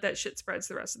can't let that shit spread to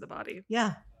the rest of the body.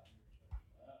 Yeah.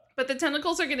 But the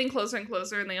tentacles are getting closer and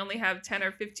closer, and they only have 10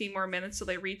 or 15 more minutes till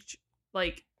they reach,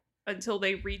 until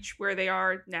they reach where they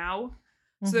are now.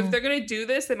 So if they're going to do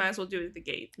this, they might as well do it at the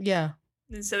gate. Yeah.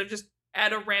 Instead of just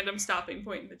at a random stopping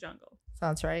point in the jungle.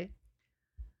 Sounds right.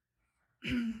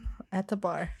 At the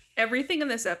bar. Everything in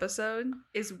this episode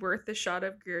is worth the shot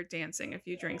of Greer dancing a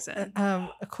few drinks in.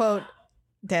 Quote,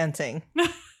 dancing.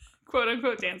 Quote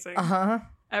unquote dancing. Uh-huh.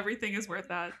 Everything is worth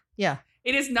that. Yeah.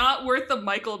 It is not worth the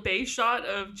Michael Bay shot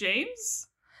of James.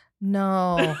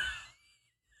 No.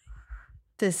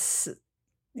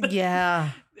 Yeah.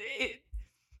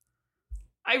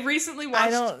 I recently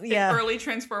watched an early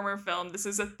Transformer film. This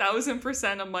is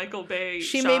 1,000% a Michael Bay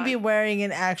She shot. may be wearing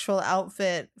an actual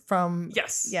outfit from...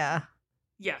 Yes. Yeah.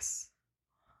 Yes.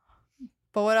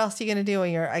 But what else are you going to do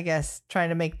when you're, I guess, trying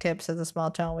to make tips as a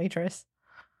small town waitress?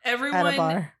 At a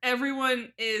bar.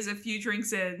 Everyone is a few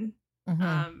drinks in.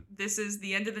 This is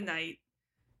the end of the night.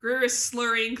 Greer is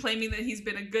slurring, claiming that he's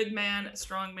been a good man, a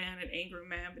strong man, an angry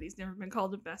man, but he's never been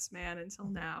called a best man until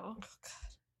now. Oh, God.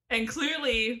 And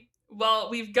clearly,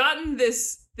 while we've gotten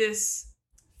this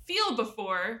feel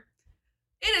before,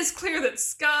 it is clear that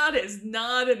Scott is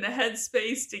not in the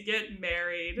headspace to get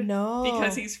married. No.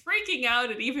 Because he's freaking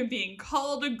out at even being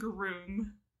called a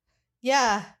groom.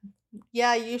 Yeah.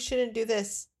 Yeah, you shouldn't do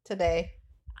this today.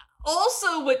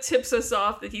 Also, what tips us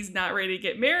off that he's not ready to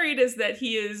get married is that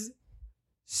he is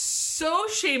so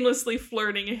shamelessly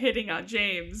flirting and hitting on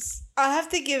James. I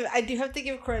do have to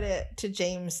give credit to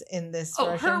James in this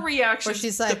version. Her reaction where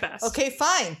she's like, the best. Okay,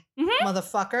 fine,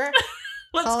 motherfucker.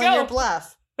 Let's Calling go. your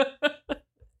bluff.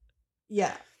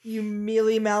 Yeah, you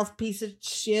mealy mouth piece of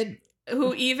shit.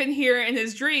 Who even here in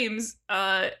his dreams,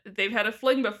 they've had a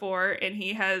fling before, and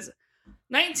he has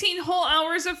 19 whole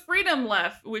hours of freedom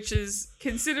left, which is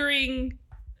considering,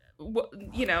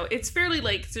 it's fairly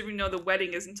late considering the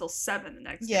wedding is until 7 the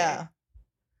next day. Yeah.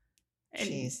 And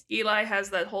Jeez. Eli has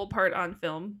that whole part on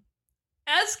film.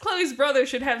 As Chloe's brother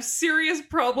should have serious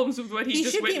problems with what he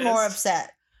just witnessed. He should be more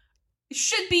upset.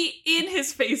 Should be in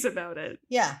his face about it.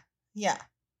 Yeah. Yeah.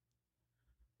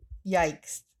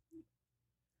 Yikes.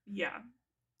 Yeah.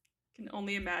 Can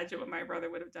only imagine what my brother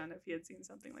would have done if he had seen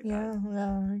something like that.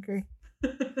 Yeah, I agree.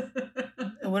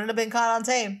 It wouldn't have been caught on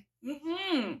tape.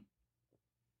 Mm-hmm.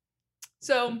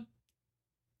 So,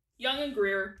 Young and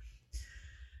Greer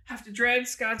have to drag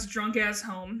Scott's drunk ass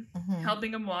home,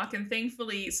 helping him walk, and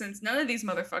thankfully, since none of these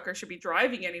motherfuckers should be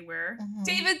driving anywhere,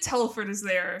 David Telford is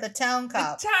there. The town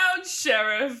cop. The town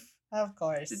sheriff. Of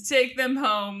course. To take them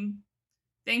home.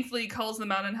 Thankfully, he calls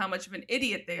them out on how much of an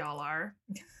idiot they all are.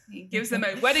 He gives them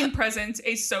a wedding present,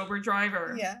 a sober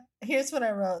driver. Yeah. Here's what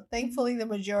I wrote. Thankfully, the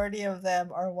majority of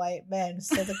them are white men,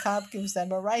 so the cop gives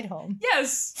them a ride home.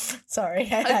 Yes. Sorry.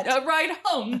 A ride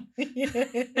home.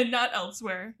 And not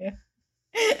elsewhere. Yeah.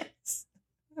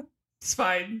 It's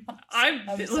fine.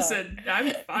 Listen,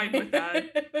 I'm fine with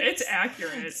that. It's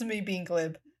accurate. It's me being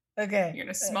glib. Okay. You're in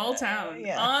a small town.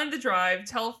 Yeah. On the drive,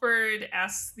 Telford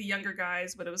asks the younger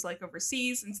guys what it was like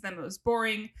overseas, and to them it was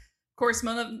boring. Of course,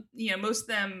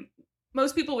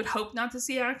 most people would hope not to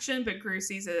see action, but Greer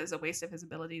sees it as a waste of his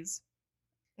abilities.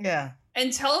 Yeah.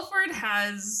 And Telford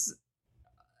has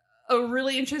a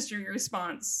really interesting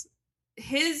response.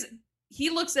 He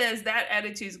looks as that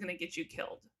attitude is going to get you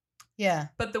killed. Yeah.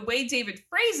 But the way David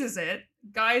phrases it,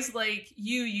 guys like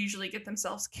you usually get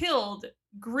themselves killed.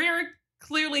 Greer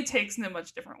clearly takes in a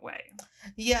much different way.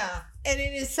 Yeah. And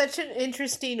it is such an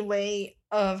interesting way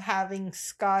of having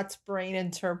Scott's brain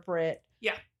interpret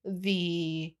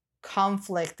the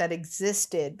conflict that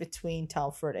existed between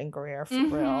Telford and Greer for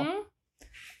real.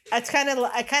 I kind of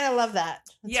love that.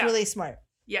 It's really smart.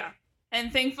 Yeah.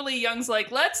 And thankfully Young's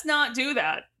like, let's not do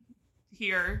that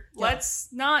here. Yeah. Let's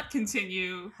not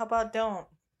continue. How about don't?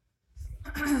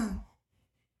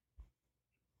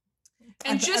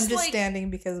 And I'm just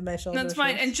standing because of my shoulders. That's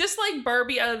fine. And just like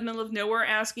Barbie out of the middle of nowhere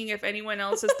asking if anyone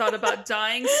else has thought about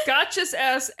dying, Scott just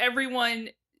asks everyone,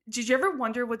 did you ever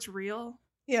wonder what's real?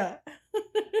 Yeah.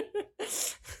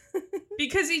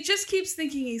 Because he just keeps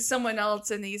thinking he's someone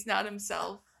else and he's not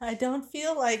himself. I don't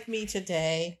feel like me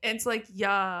today. And it's like,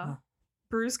 yeah,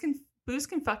 booze can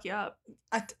fuck you up.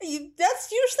 That's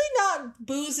usually not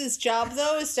booze's job,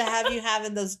 though, is to have you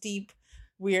having those deep,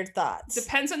 weird thoughts.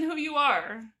 Depends on who you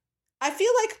are. I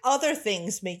feel like other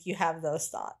things make you have those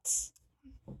thoughts.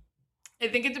 I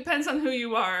think it depends on who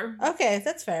you are. Okay,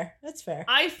 that's fair. That's fair.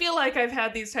 I feel like I've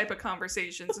had these type of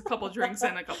conversations a couple drinks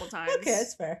in a couple times. Okay,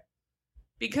 that's fair.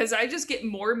 Because I just get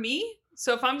more me.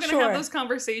 So if I'm going to have those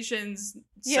conversations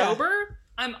sober,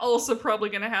 I'm also probably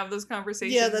going to have those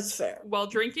conversations that's fair. While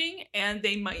drinking, and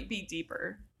they might be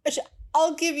deeper.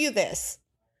 I'll give you this.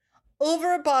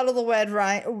 Over a bottle of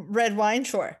red wine,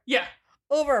 sure. Yeah.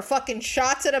 Over fucking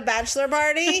shots at a bachelor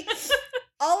party,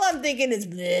 all I'm thinking is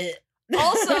bleh.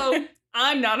 Also,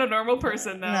 I'm not a normal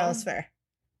person, though. No, it's fair.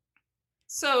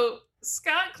 So,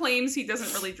 Scott claims he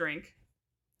doesn't really drink.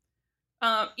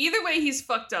 Either way, he's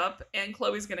fucked up, and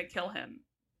Chloe's gonna kill him.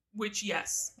 Which,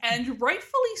 yes. And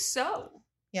rightfully so.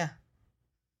 Yeah.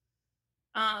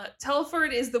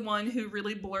 Telford is the one who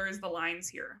really blurs the lines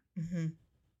here. Mm-hmm.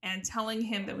 And telling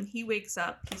him that when he wakes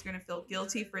up, he's going to feel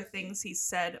guilty for things he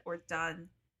said or done.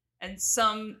 And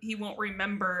some he won't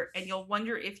remember, and you'll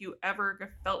wonder if you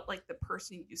ever felt like the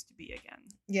person you used to be again.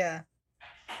 Yeah.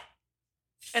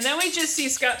 And then we just see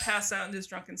Scott pass out in his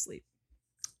drunken sleep.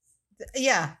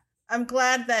 Yeah. I'm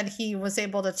glad that he was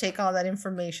able to take all that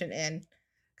information in.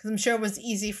 Because I'm sure it was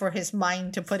easy for his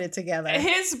mind to put it together.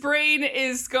 His brain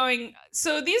is going,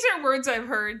 so these are words I've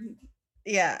heard.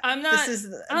 Yeah. I'm not, this is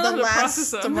the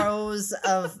last throes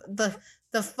of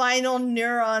the final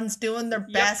neurons doing their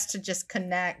best to just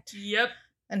connect. Yep.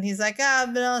 And he's like,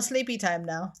 I've been on sleepy time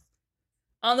now.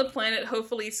 On the planet,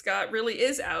 hopefully Scott really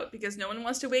is out because no one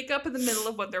wants to wake up in the middle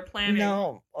of what they're planning.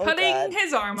 No. Cutting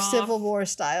his arm off. Civil War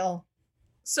style.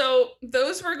 So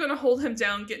those were going to hold him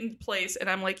down, get into place. And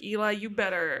I'm like, Eli, you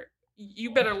better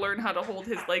learn how to hold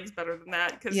his legs better than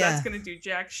that because that's going to do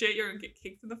jack shit. You're going to get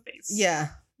kicked in the face. Yeah.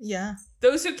 Yeah.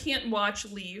 Those who can't watch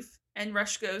leave and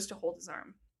Rush goes to hold his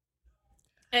arm.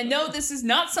 And no, this is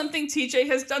not something TJ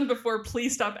has done before.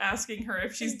 Please stop asking her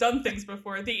if she's done things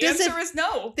before. The answer is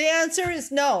no. The answer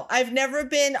is no. I've never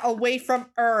been away from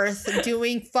Earth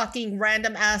doing fucking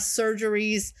random ass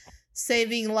surgeries,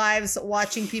 saving lives,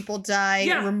 watching people die,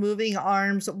 removing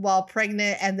arms while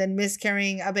pregnant, and then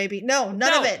miscarrying a baby. No,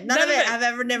 none of it. None of it.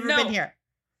 I've never been here.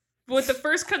 With the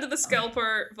first cut of the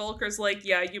scalper, Volker's like,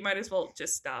 yeah, you might as well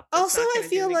just stop. It's also, I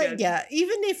feel like,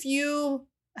 even if you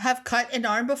have cut an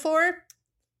arm before,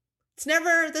 it's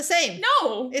never the same.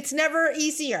 No. It's never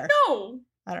easier. No.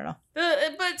 I don't know.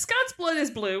 But Scott's blood is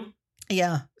blue.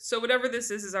 Yeah. So whatever this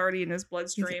is already in his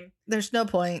bloodstream. There's no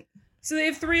point. So they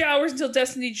have 3 hours until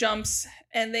Destiny jumps,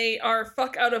 and they are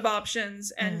fuck out of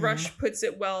options, and Rush puts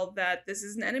it well that this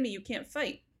is an enemy you can't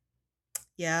fight.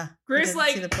 Yeah. Greer's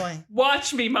like, the point.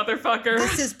 Watch me, motherfucker.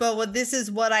 This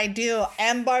is what I do.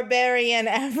 I'm barbarian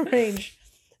average.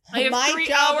 My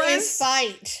job is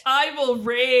fight. I will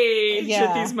rage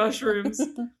at these mushrooms.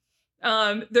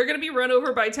 They're going to be run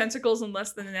over by tentacles in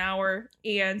less than an hour.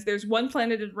 And there's one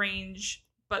planet in range,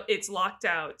 but it's locked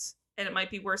out. And it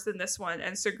might be worse than this one.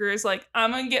 And so Greer's like,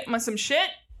 I'm going to get some shit.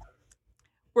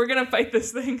 We're going to fight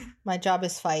this thing. My job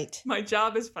is fight. My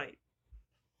job is fight.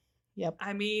 Yep.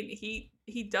 I mean,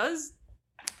 he does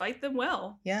fight them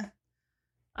well. Yeah.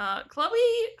 Chloe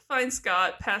finds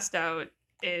Scott passed out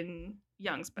in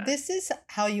Young's bed. This is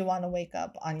how you want to wake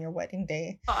up on your wedding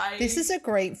day. This is a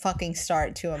great fucking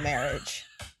start to a marriage.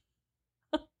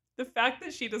 The fact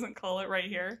that she doesn't call it right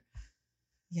here.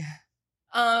 Yeah.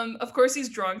 Of course he's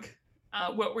drunk.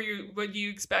 What would you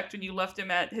expect when you left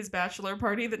him at his bachelor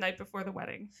party the night before the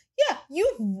wedding? Yeah,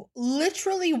 you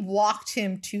literally walked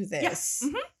him to this. Yes.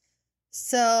 Mm-hmm.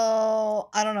 So,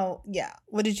 I don't know. Yeah.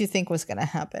 What did you think was going to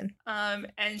happen?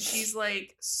 And she's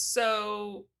like,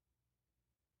 so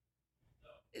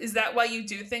is that why you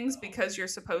do things? Because you're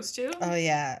supposed to? Oh,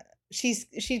 yeah. She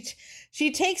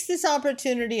takes this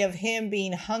opportunity of him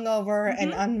being hungover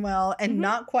and unwell and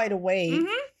not quite awake.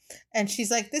 Mm-hmm. And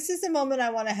she's like, this is the moment I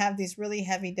want to have these really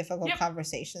heavy, difficult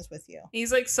conversations with you.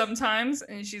 He's like, sometimes.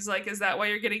 And she's like, is that why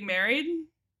you're getting married?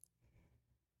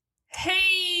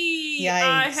 Hey, yikes.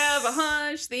 I have a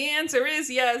hunch. The answer is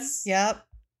yes. Yep.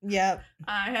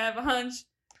 I have a hunch.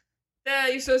 Yeah,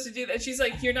 you're supposed to do that. She's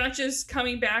like, you're not just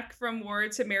coming back from war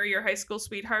to marry your high school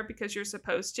sweetheart because you're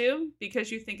supposed to,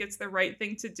 because you think it's the right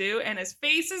thing to do. And his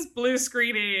face is blue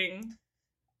screening.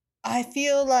 I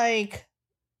feel like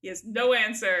he has no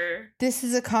answer. This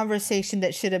is a conversation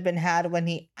that should have been had when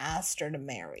he asked her to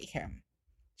marry him.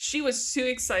 She was too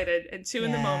excited and too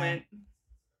in the moment.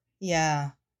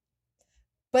 Yeah.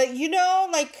 But you know,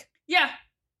 like... Yeah.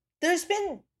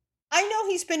 I know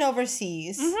he's been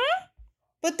overseas. Mm-hmm.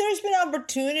 But there's been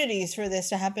opportunities for this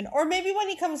to happen. Or maybe when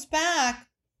he comes back,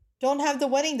 don't have the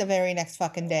wedding the very next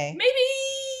fucking day.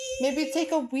 Maybe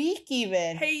take a week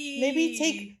even. Hey. Maybe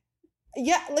take...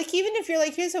 Yeah, like even if you're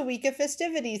like, here's a week of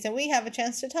festivities and we have a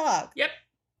chance to talk. Yep.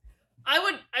 I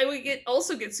would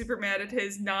also get super mad at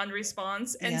his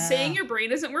non-response. And saying your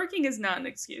brain isn't working is not an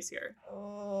excuse here.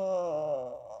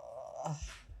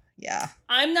 Yeah.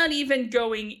 I'm not even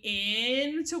going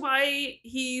into why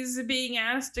he's being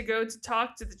asked to go to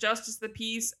talk to the Justice of the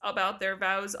Peace about their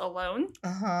vows alone.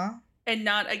 Uh-huh. And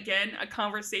not, again, a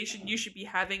conversation you should be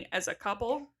having as a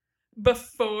couple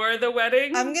before the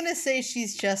wedding. I'm going to say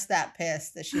she's just that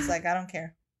pissed that she's like, I don't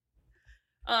care.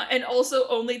 And also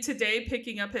only today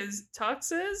picking up his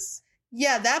tuxes.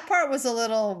 Yeah, that part was a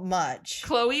little much.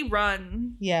 Chloe,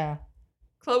 run. Yeah.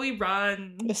 Chloe,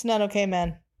 run. It's not okay,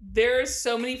 man. There's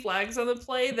so many flags on the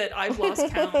play that I've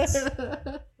lost count.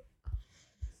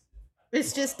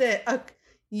 It's just a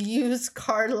used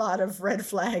car lot of red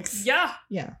flags. Yeah.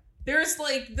 Yeah. There's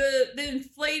like the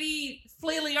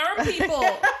flaily arm people.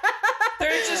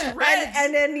 They're just red.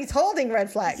 And then he's holding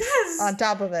red flags on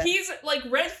top of it. He's like,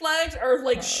 red flags are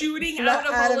like shooting out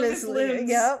of all of his limbs.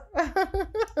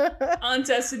 Yep. On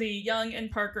Destiny, Young and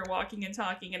Parker walking and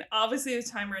talking. And obviously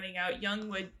with time running out, Young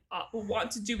would want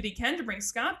to do what he can to bring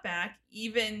Scott back.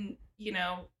 Even,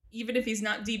 even if he's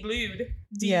not de-blued,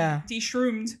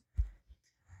 de-shroomed.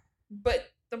 But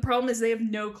the problem is they have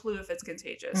no clue if it's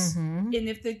contagious. And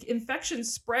if the infection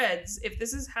spreads, if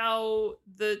this is how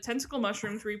the tentacle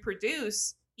mushrooms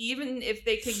reproduce, even if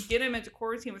they can get him into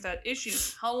quarantine without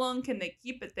issues, how long can they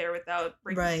keep it there without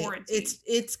breaking quarantine?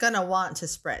 It's gonna want to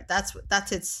spread.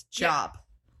 That's its job.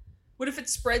 What if it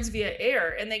spreads via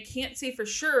air and they can't say for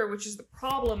sure, which is the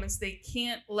problem, is they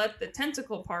can't let the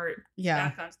tentacle part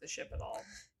back onto the ship at all.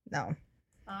 No.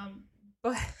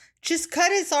 But just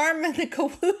cut his arm and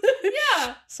go.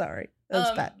 Yeah. Sorry. That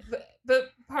was bad.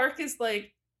 But Park is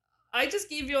like, I just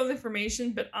gave you all the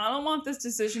information, but I don't want this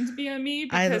decision to be on me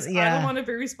because I don't want to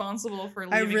be responsible for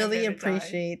leaving. I really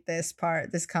appreciate this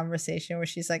conversation where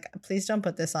she's like, please don't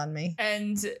put this on me.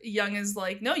 And Young is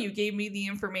like, no, you gave me the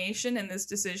information and this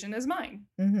decision is mine.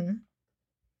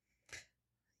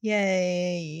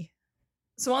 Yay.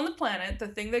 So on the planet, the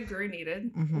thing that Guri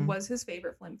needed was his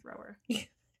favorite flamethrower.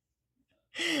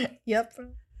 Yep.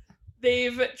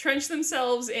 They've trenched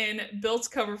themselves in, built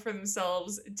cover for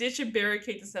themselves, ditch a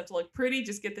barricade doesn't have to look pretty,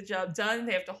 just get the job done.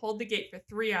 They have to hold the gate for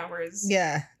 3 hours.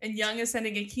 Yeah. And Young is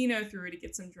sending a Kino through to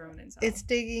get some drone intel. It's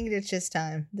digging ditches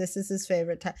time. This is his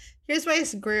favorite time. Here's why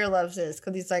Greer loves this,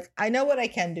 because he's like, I know what I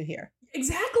can do here.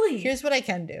 Exactly. Here's what I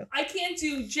can do. I can't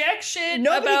do jack shit.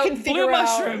 Nobody about can figure blue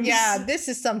out. Mushrooms. Yeah, this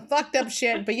is some fucked up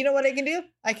shit. But you know what I can do?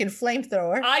 I can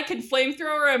flamethrower. I can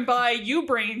flamethrower and buy you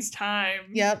brains time.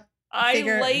 Yep. I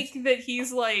like that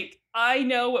he's like, I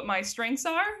know what my strengths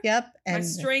are. Yep. And my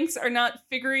strengths are not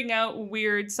figuring out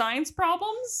weird science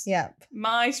problems. Yep.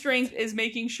 My strength is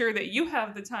making sure that you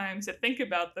have the time to think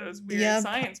about those weird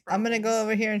science problems. I'm going to go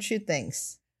over here and shoot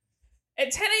things.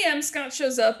 At 10 a.m., Scott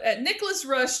shows up at Nicholas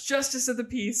Rush, Justice of the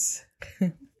Peace.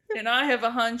 And I have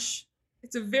a hunch,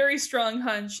 it's a very strong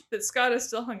hunch, that Scott is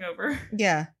still hungover.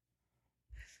 Yeah.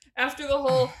 After the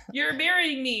whole, you're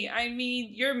marrying me, I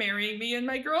mean, you're marrying me and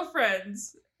my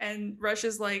girlfriends. And Rush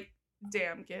is like,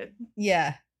 damn, kid.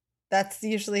 Yeah. That's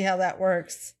usually how that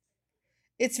works.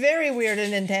 It's very weird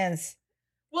and intense.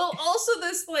 Well, also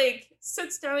this, like,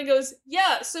 sits down and goes,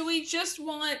 yeah, so we just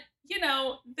want, you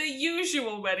know, the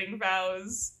usual wedding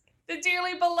vows. The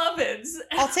dearly beloveds.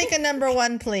 I'll take a number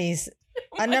 1, please.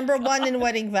 A number 1 in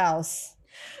wedding vows.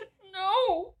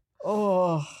 No.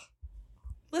 Oh.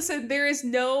 Listen, there is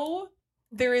no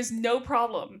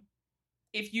problem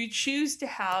if you choose to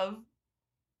have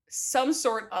some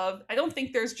sort of, I don't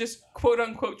think there's just quote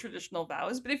unquote traditional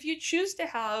vows, but if you choose to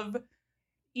have,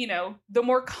 you know, the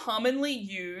more commonly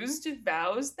used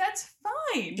vows, that's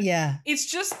fine. Yeah.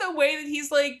 It's just the way that he's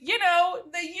like, you know,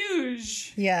 the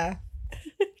huge. Yeah.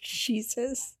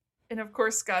 Jesus. And of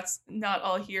course, Scott's not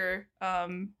all here.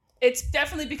 It's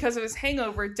definitely because of his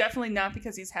hangover, definitely not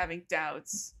because he's having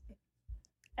doubts.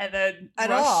 And then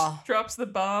Rush drops the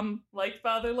bomb, like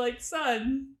father, like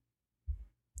son.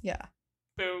 Yeah.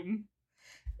 Boom.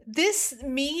 This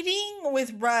meeting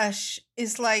with Rush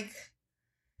is like,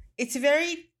 it's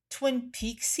very Twin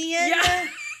Peaksian. Yeah.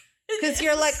 Because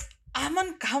you're like, I'm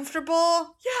uncomfortable.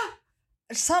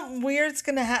 Yeah. Something weird's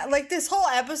gonna happen. Like this whole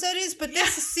episode is, but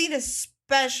this scene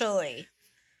especially.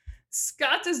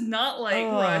 Scott does not like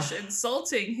Rush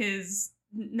insulting his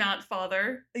not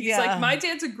father. He's like, my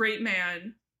dad's a great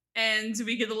man. And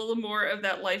we get a little more of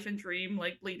that life and dream,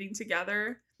 like, bleeding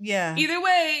together. Yeah. Either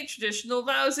way, traditional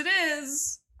vows it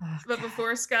is. Oh, but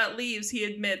before Scott leaves, he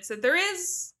admits that there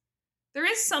is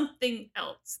something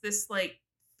else. This, like,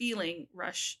 feeling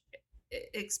Rush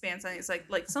expands on. It's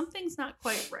like something's not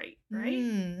quite right?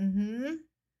 Mm-hmm.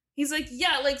 He's like,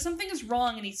 yeah, like, something is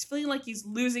wrong, and he's feeling like he's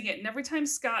losing it. And every time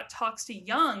Scott talks to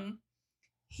Young,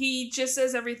 he just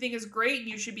says everything is great and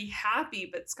you should be happy.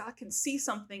 But Scott can see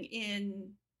something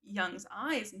in Young's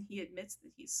eyes, and he admits that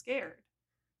he's scared.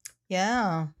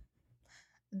 Yeah.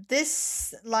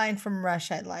 This line from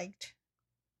Rush I liked.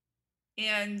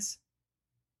 And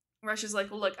Rush is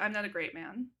like, well, look, I'm not a great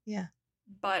man. Yeah.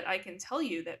 But I can tell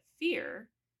you that fear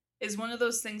is one of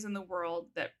those things in the world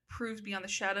that proves beyond the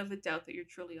shadow of a doubt that you're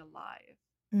truly alive.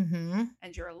 Mm-hmm.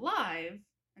 And you're alive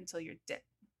until you're dead.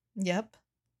 Yep.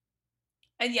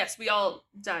 And yes, we all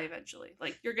die eventually.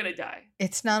 Like, you're gonna die.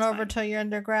 It's not over till you're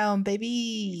underground,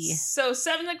 baby. So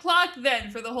 7:00 then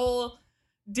for the whole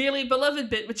dearly beloved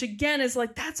bit, which again is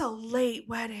like, that's a late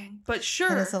wedding. But sure.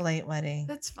 That is a late wedding.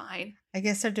 That's fine. I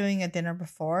guess they're doing a dinner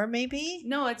before, maybe?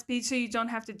 No, it's so you don't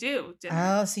have to do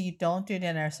dinner. Oh, so you don't do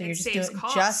dinner. So you're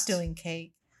just doing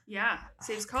cake. Yeah,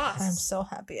 saves costs. I'm so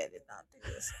happy I did not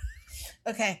do this.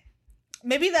 Okay.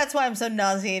 Maybe that's why I'm so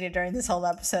nauseated during this whole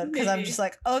episode. Because I'm just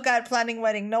like, oh God, planning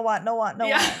wedding. No want.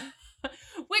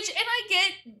 Which Which, and I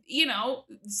get, you know,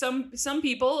 some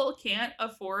people can't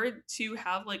afford to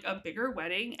have like a bigger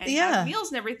wedding and have meals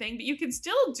and everything, but you can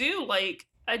still do like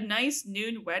a nice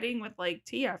noon wedding with like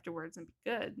tea afterwards and be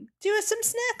good. Do some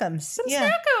snackums. Some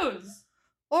snackos.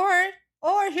 Or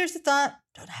here's the thought: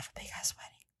 don't have a big ass wedding.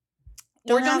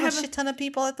 Don't have a shit ton of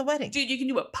people at the wedding. Dude, you can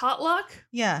do a potluck.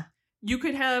 Yeah. You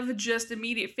could have just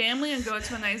immediate family and go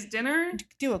to a nice dinner.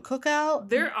 Do a cookout.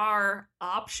 There are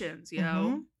options,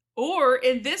 Or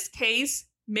in this case,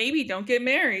 maybe don't get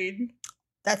married.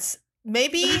 That's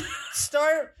maybe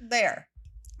start there.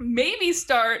 Maybe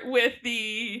start with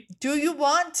the... Do you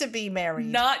want to be married?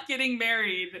 Not getting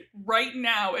married right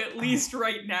now, at least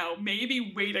right now.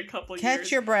 Maybe wait a couple years.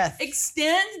 Catch your breath.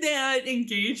 Extend that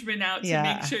engagement out to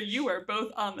make sure you are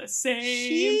both on the same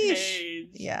page.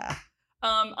 Yeah.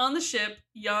 On the ship,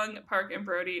 Young, Park, and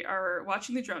Brody are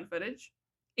watching the drone footage.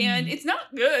 And it's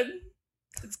not good.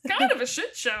 It's kind of a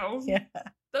shit show. Yeah.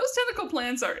 Those tentacle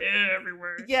plants are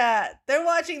everywhere. Yeah. They're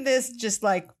watching this just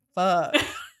like, fuck.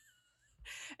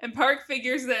 And Park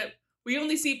figures that we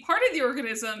only see part of the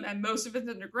organism and most of it's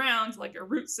underground, like a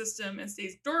root system, and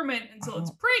stays dormant until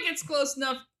its prey gets close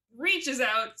enough, reaches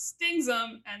out, stings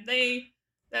them, and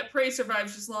that prey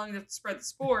survives just long enough to spread the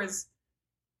spores.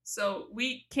 So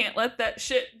we can't let that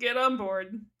shit get on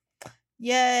board.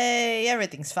 Yay,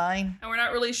 everything's fine. And we're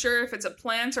not really sure if it's a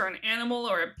plant or an animal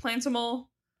or a plantimal.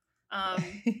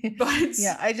 But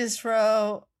yeah, I just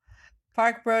wrote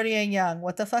Park, Brody, and Young.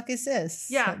 What the fuck is this?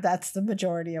 Yeah. That's the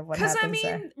majority of what happens because,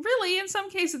 I mean, really, in some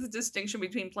cases, the distinction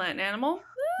between plant and animal.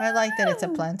 I like that it's a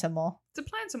plantimal. It's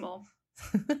a plantimal.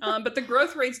 But the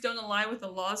growth rates don't align with the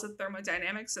laws of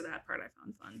thermodynamics, so that part I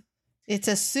found fun. It's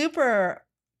a super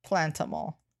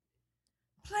plantimal.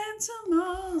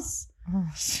 Plantimals.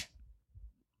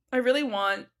 I really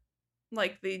want,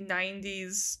 like, the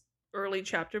 90s early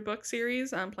chapter book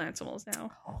series on plantimals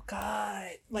now. Oh, God.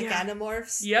 Like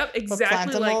Animorphs? Yep,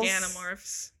 exactly like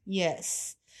Animorphs.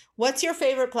 Yes. What's your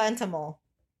favorite plantimal?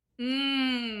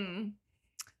 My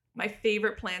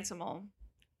favorite plantimal.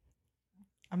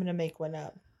 I'm going to make one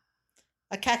up.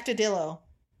 A cactodillo.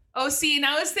 Oh, see, and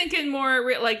I was thinking more,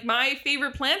 like, my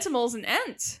favorite plantimal is an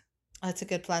ent. That's a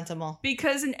good plantimal.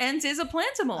 Because an ent is a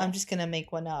plantimal. I'm just going to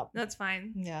make one up. That's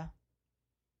fine. Yeah.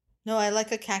 No, I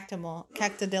like a cactodillo. A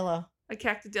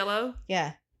cactodillo?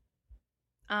 Yeah.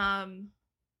 I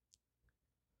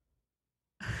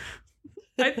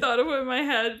thought of it in my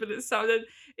head, but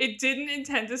it didn't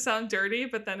intend to sound dirty,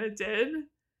 but then it did.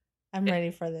 I'm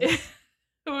ready for this.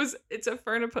 It's a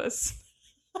furnipus.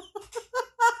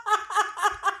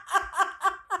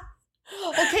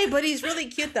 Okay, but he's really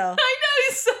cute though. I know,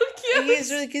 he's so cute. He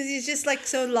is really, because he's just like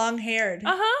so long haired.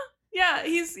 Yeah,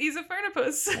 he's a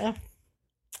furnipus. Oh.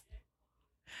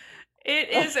 It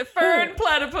is a fern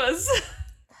platypus.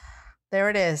 There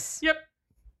it is. Yep.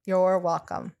 You're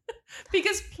welcome.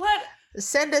 Because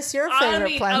send us your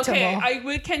favorite plantimal. Okay,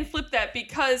 we can flip that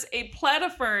because a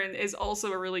platyfern is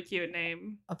also a really cute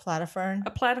name. A platyfern?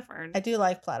 A platyfern. I do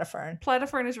like platyfern.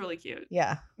 Platyfern is really cute.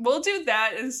 Yeah. We'll do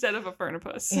that instead of a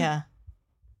furnipus. Yeah.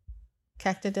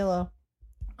 Cactodillo.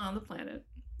 On the planet.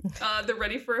 They're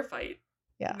ready for a fight.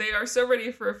 Yeah. They are so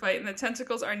ready for a fight, and the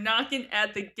tentacles are knocking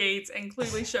at the gates and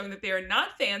clearly showing that they are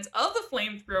not fans of the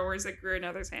flamethrowers that Greer and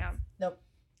others have. Nope.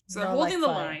 So they're holding the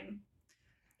line.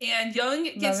 And Young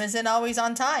gets... Love isn't always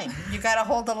on time. You gotta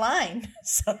hold the line.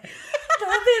 Love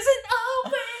isn't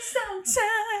always on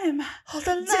time. Hold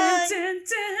the line. Dun, dun,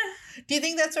 dun. Do you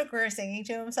think that's what Greer's singing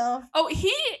to himself? Oh,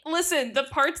 listen, the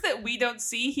parts that we don't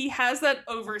see, he has that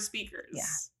over speakers. Yeah,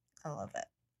 I love it.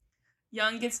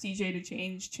 Young gets DJ to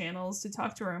change channels to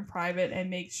talk to her in private and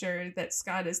make sure that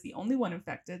Scott is the only one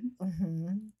infected.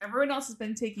 Mm-hmm. Everyone else has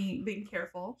been being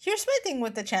careful. Here's my thing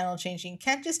with the channel changing.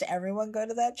 Can't just everyone go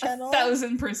to that channel?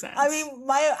 1,000%. I mean,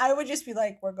 I would just be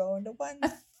like, we're going to one.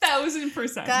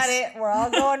 1,000%. Got it. We're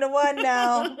all going to one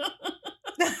now.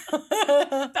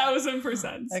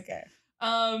 1,000%. Okay.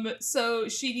 So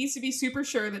she needs to be super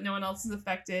sure that no one else is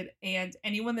affected, and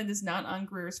anyone that is not on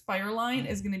Greer's fire line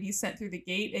is going to be sent through the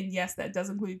gate, and yes, that does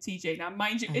include TJ. Now,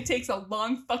 mind you, it takes a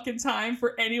long fucking time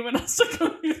for anyone else to go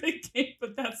through the gate,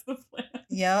 but that's the plan.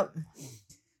 Yep.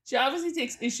 She obviously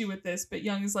takes issue with this, but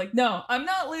Young is like, no, I'm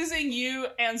not losing you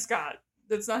and Scott.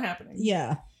 That's not happening.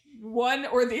 Yeah. One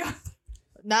or the other.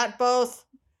 Not both.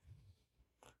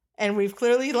 And we've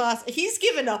clearly lost. He's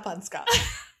given up on Scott.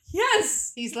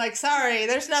 Yes! He's like, sorry,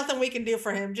 there's nothing we can do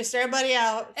for him. Just everybody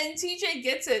out. And TJ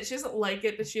gets it. She doesn't like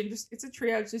it, but it's a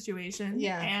triage situation.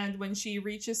 Yeah. And when she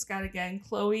reaches Scott again,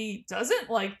 Chloe doesn't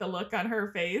like the look on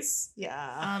her face.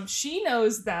 Yeah. She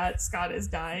knows that Scott is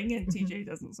dying, and TJ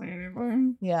doesn't say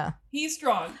anything. Yeah. He's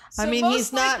strong. So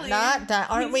he's not dying.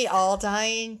 Aren't we all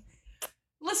dying?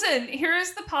 Listen,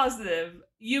 here's the positive.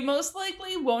 You most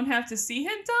likely won't have to see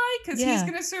him die because he's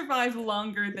going to survive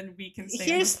longer than we can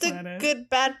stay on this planet. Here's the good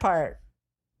bad part.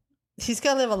 He's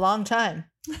going to live a long time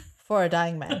for a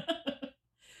dying man.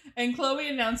 And Chloe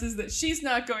announces that she's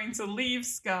not going to leave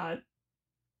Scott.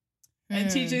 And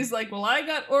TJ's like, well, I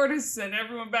got orders to send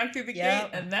everyone back through the gate,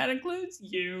 and that includes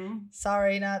you.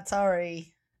 Sorry, not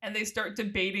sorry. And they start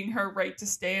debating her right to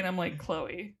stay, and I'm like,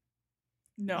 Chloe,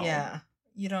 no. Yeah,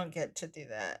 you don't get to do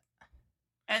that.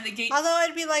 And the gate. Although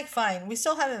I'd be like, fine, we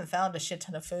still haven't found a shit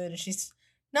ton of food, and she's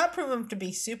not proven to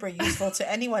be super useful to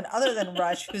anyone other than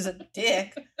Rush, who's a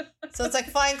dick. So it's like,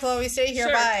 fine, Chloe, stay here,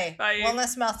 sure, bye. One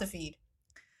less mouth to feed.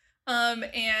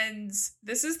 And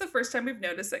this is the first time we've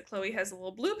noticed that Chloe has a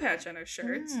little blue patch on her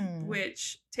shirt,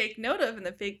 which, take note of, in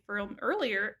the fake film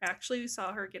earlier, actually we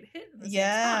saw her get hit in the same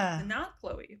spot, and not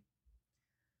Chloe.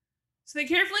 So they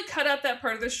carefully cut out that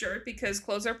part of the shirt because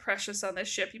clothes are precious on this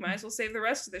ship. You might as well save the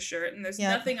rest of the shirt, and there's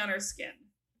nothing on her skin.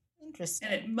 Interesting.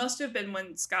 And it must have been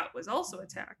when Scott was also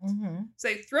attacked. So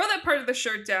they throw that part of the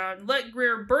shirt down, let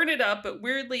Greer burn it up, but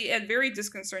weirdly and very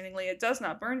disconcertingly, it does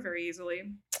not burn very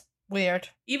easily. Weird.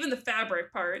 Even the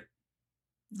fabric part.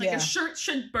 Like a shirt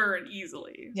should burn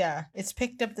easily. Yeah, it's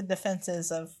picked up the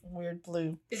defenses of weird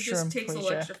blue. It just takes a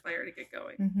little extra fire to get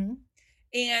going.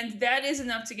 And that is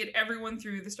enough to get everyone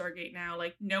through the Stargate now.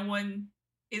 Like, no one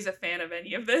is a fan of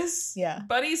any of this. Yeah.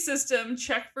 Buddy's system,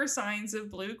 check for signs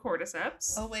of blue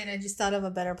cordyceps. Oh, wait, I just thought of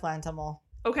a better plantimal.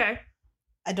 Okay.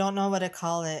 I don't know what to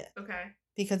call it. Okay.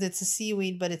 Because it's a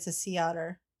seaweed, but it's a sea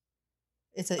otter.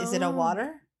 Is it a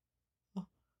water? Oh.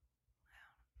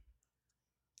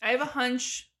 I have a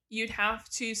hunch you'd have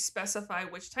to specify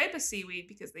which type of seaweed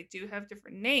because they do have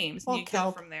different names. Well, and you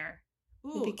kelp. go from there.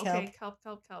 Ooh, Maybe kelp. Okay,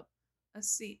 kelp. A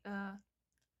sea kelper.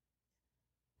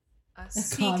 A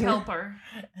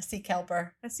sea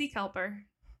kelper. A sea kelper.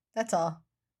 That's all.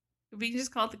 We can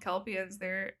just call it the Kelpians.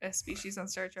 They're a species on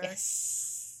Star Trek.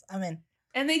 Yes. I'm in.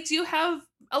 And they do have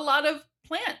a lot of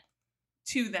plant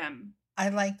to them. I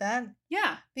like that.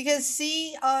 Yeah. Because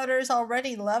sea otters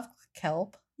already love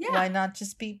kelp. Yeah. Why not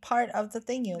just be part of the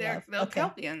thing you love? They're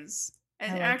Kelpians.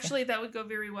 And actually, that would go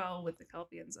very well with the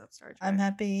Kelpians of Star Trek. I'm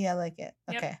happy. I like it.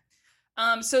 Yep. Okay.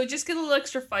 So just get a little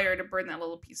extra fire to burn that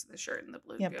little piece of the shirt in the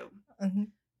blue goo.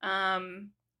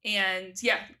 And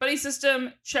buddy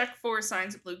system, check for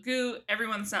signs of blue goo.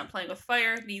 Everyone that's not playing with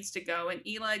fire needs to go. And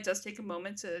Eli does take a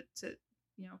moment to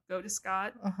go to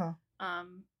Scott.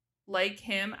 Like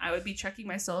him, I would be checking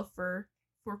myself for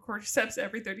cordyceps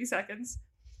every 30 seconds.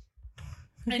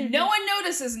 And no one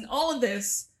notices in all of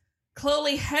this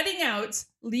Chloe heading out,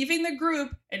 leaving the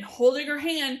group, and holding her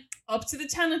hand up to the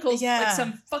tentacles like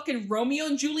some fucking Romeo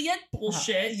and Juliet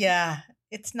bullshit.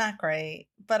 It's not great.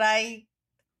 But I'm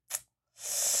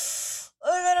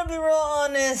gonna be real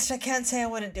honest. I can't say I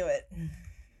wouldn't do it.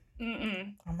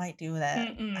 I might do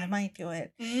that. I might do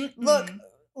it. Look,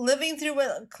 living through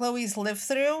what Chloe's lived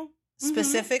through,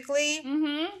 specifically,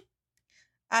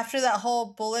 after that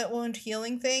whole bullet wound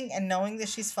healing thing and knowing that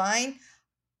she's fine,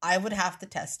 I would have to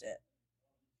test it.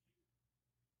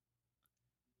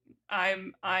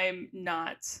 I'm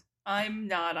not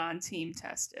on team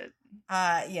tested.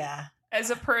 Yeah. As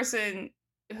a person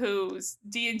whose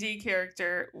D&D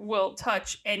character will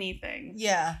touch anything.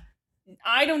 Yeah.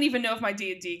 I don't even know if my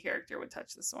D&D character would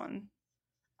touch this one.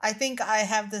 I think I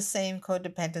have the same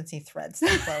codependency threads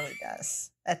that Chloe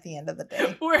does at the end of the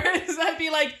day. Whereas I'd be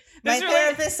like... My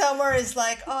therapist somewhere is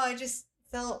like, oh, I just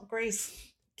felt Grace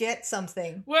get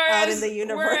something out in the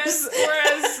universe.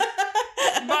 Whereas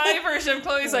my version of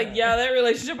Chloe's like, yeah, that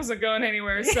relationship wasn't going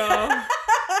anywhere, so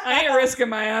I ain't risking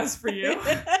my ass for you.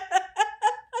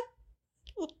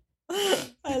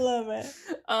 I love it.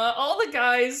 All the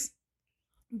guys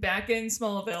back in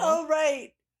Smallville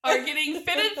are getting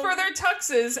fitted for their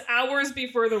tuxes hours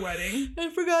before the wedding. I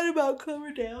forgot about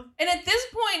Cloverdale. And at this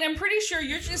point, I'm pretty sure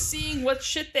you're just seeing what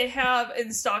shit they have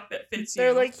in stock that fits you.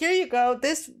 They're like, here you go.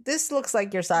 This looks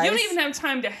like your size. You don't even have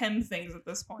time to hem things at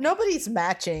this point. Nobody's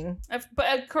matching.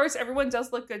 But of course, everyone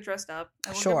does look good dressed up. I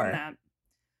will give them that.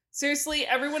 Seriously,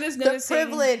 everyone is noticing... The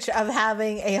privilege of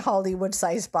having a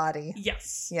Hollywood-sized body.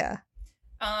 Yes. Yeah.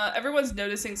 Everyone's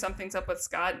noticing something's up with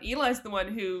Scott. And Eli's the one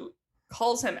who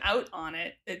calls him out on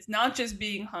it. It's not just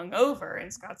being hung over.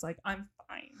 And Scott's like, I'm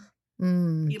fine.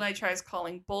 Eli tries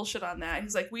calling bullshit on that.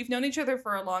 He's like, we've known each other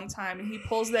for a long time. And he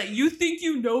pulls that, you think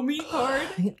you know me card.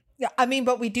 Yeah, I mean,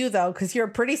 but we do, though, because you're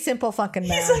a pretty simple fucking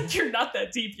man. He's like, you're not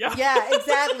that deep, yeah. Yeah,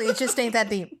 exactly. It just ain't that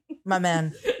deep, my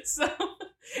man. So,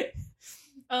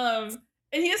 and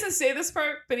he doesn't say this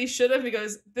part, but he should have. He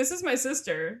goes, this is my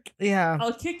sister. Yeah.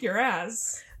 I'll kick your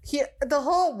ass. The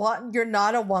whole you're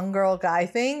not a one girl guy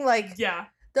thing, like, yeah.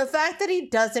 The fact that he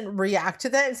doesn't react to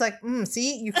that is like,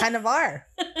 see, you kind of are.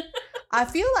 I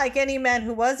feel like any man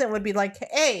who wasn't would be like,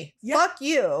 hey, fuck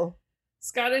you.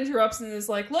 Scott interrupts and is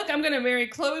like, look, I'm going to marry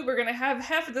Chloe. We're going to have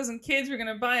half a dozen kids. We're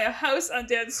going to buy a house on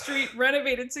Dad's street,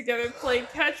 renovate it together, play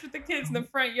catch with the kids in the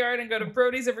front yard, and go to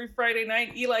Brody's every Friday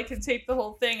night. Eli can tape the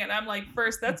whole thing. And I'm like,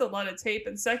 first, that's a lot of tape.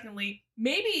 And secondly,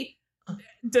 maybe,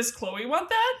 does Chloe want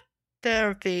that?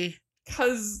 Therapy.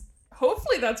 Because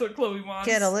hopefully that's what Chloe wants.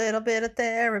 Get a little bit of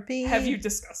therapy. Have you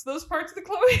discussed those parts of the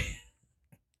Chloe?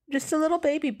 Just a little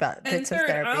baby bits and third, of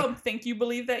therapy. I don't think you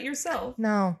believe that yourself.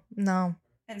 No.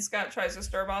 And Scott tries to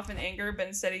storm off in anger, but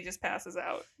instead he just passes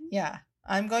out. Yeah.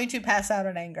 I'm going to pass out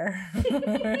in anger.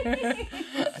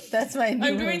 That's my new...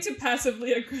 I'm going to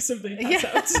passively aggressively pass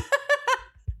out.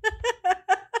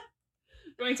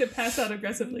 Going to pass out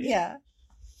aggressively. Yeah.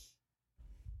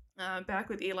 Back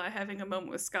with Eli having a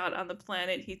moment with Scott on the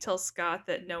planet, he tells Scott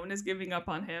that no one is giving up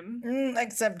on him.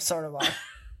 Except sort of all.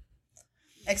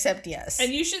 Except yes.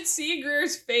 And you should see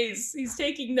Greer's face. He's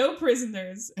taking no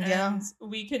prisoners. And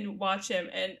we can watch him.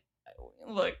 And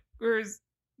look,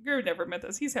 Greer never met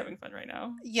us. He's having fun right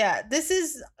now. Yeah, this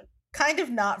is kind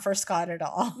of not for Scott at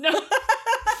all. No.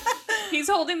 He's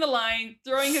holding the line,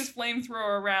 throwing his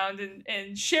flamethrower around,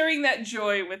 and sharing that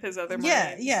joy with his other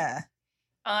Marines. Yeah.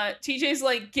 TJ's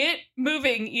like, get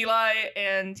moving, Eli,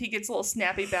 and he gets a little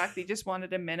snappy back that he just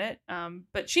wanted a minute.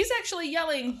 But she's actually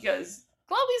yelling because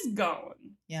Chloe's gone.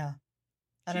 Yeah.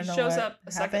 I don't know. She shows up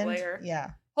a second later.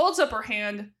 Yeah. Holds up her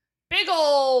hand. Big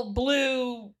ol'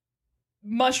 blue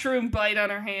mushroom bite on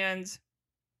her hand.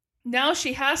 Now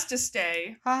she has to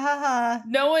stay. Ha ha ha.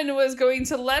 No one was going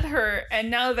to let her, and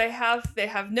now they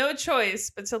have no choice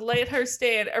but to let her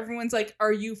stay, and everyone's like,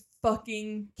 are you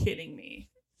fucking kidding me?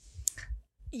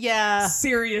 Yeah.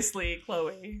 Seriously,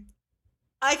 Chloe.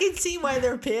 I can see why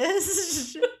they're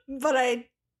pissed, but I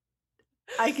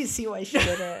can see why she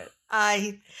did it.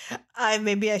 I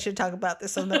maybe I should talk about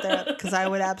this on the therapy because I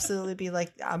would absolutely be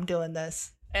like, I'm doing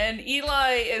this. And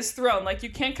Eli is thrown. Like, you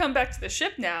can't come back to the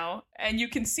ship now, and you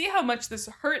can see how much this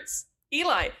hurts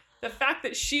Eli. The fact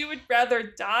that she would rather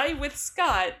die with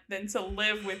Scott than to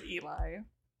live with Eli.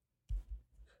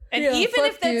 And even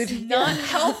if that's not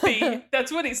healthy,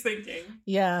 that's what he's thinking.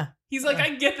 Yeah. He's like,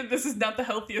 I get that this is not the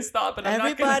healthiest thought, but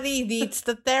everybody needs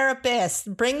the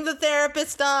therapist. Bring the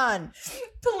therapist on.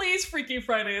 Please, Freaky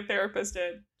Friday, a therapist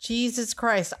in. Jesus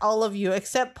Christ, all of you,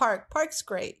 except Park. Park's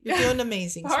great. You're doing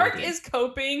amazing. Park sweetie. is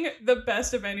coping the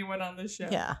best of anyone on this show.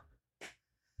 Yeah.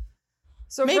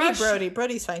 So maybe Rush, Brody.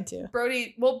 Brody's fine too.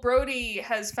 Brody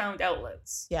has found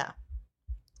outlets. Yeah.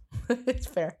 It's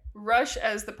fair. Rush,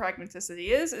 as the pragmaticity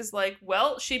is like,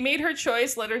 well, she made her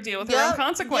choice, let her deal with her own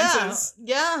consequences.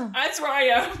 Yeah. That's where I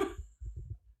am.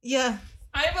 Yeah.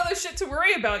 I have other shit to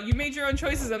worry about. You made your own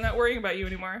choices. I'm not worrying about you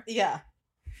anymore. Yeah.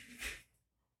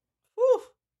 Whew.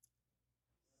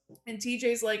 And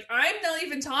TJ's like, I'm not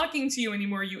even talking to you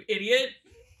anymore, you idiot.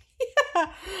 Yeah.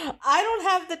 I don't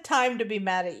have the time to be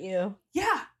mad at you.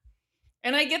 Yeah.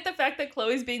 And I get the fact that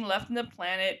Chloe's being left on the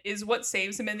planet is what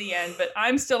saves him in the end, but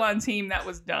I'm still on team that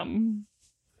was dumb.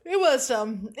 It was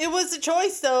dumb. It was a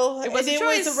choice, though. It was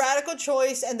a radical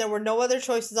choice, and there were no other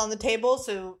choices on the table,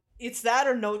 so it's that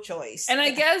or no choice. And I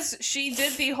guess she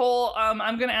did the whole,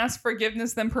 I'm going to ask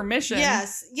forgiveness than permission.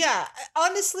 Yes. Yeah.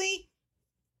 Honestly,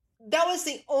 that was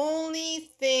the only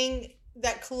thing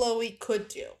that Chloe could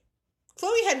do.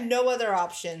 Chloe had no other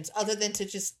options other than to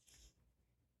just...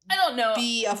 I don't know.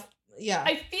 Yeah.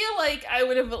 I feel like I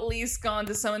would have at least gone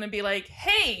to someone and be like,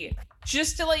 hey,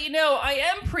 just to let you know, I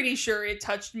am pretty sure it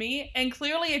touched me, and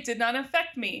clearly it did not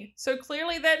affect me. So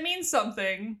clearly that means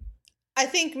something. I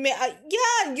think,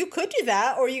 yeah, you could do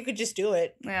that, or you could just do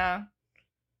it. Yeah.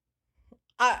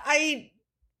 I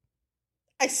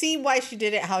see why she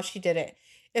did it, how she did it.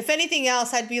 If anything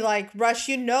else, I'd be like, Rush,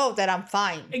 you know that I'm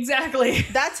fine. Exactly.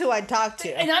 That's who I'd talk to.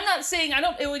 And I'm not saying,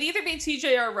 it would either be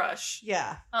TJ or Rush.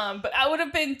 Yeah. But I would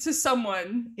have been to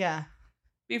someone. Yeah.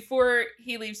 Before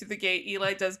he leaves through the gate,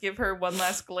 Eli does give her one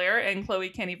last glare, and Chloe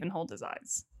can't even hold his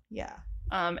eyes. Yeah.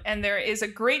 And there is a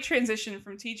great transition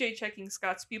from TJ checking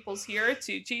Scott's pupils here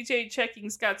to TJ checking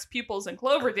Scott's pupils in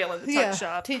Cloverdale in the tuck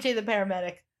shop. TJ the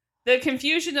paramedic. The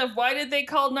confusion of why did they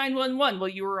call 911? Well,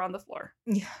 you were on the floor.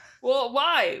 Yeah. Well,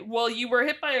 why? Well, you were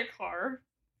hit by a car.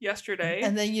 yesterday.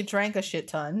 And then you drank a shit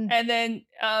ton. And then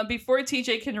before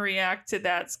TJ can react to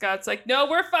that, Scott's like, no,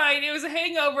 we're fine. It was a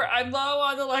hangover. I'm low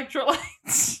on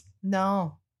electrolytes.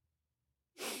 No.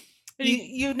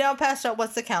 You now passed out,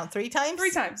 what's the count? 3 times?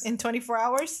 3 times. In 24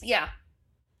 hours? Yeah.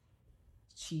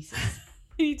 Jesus.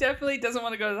 He definitely doesn't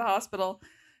want to go to the hospital.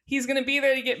 He's going to be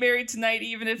there to get married tonight,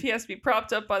 even if he has to be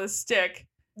propped up by the stick.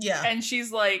 Yeah. And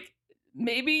she's like,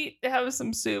 maybe have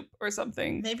some soup or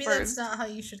something. Maybe first. That's not how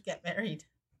you should get married.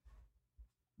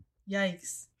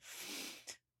 Yikes.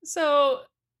 So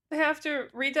they have to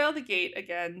redial the gate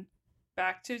again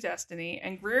back to Destiny,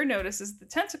 and Greer notices the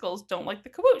tentacles don't like the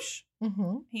kaboosh.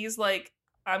 Mm-hmm. He's like,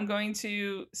 I'm going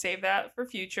to save that for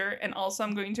future, and also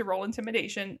I'm going to roll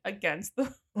intimidation against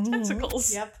the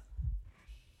tentacles. Yep.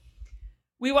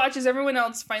 We watch as everyone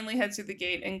else finally heads through the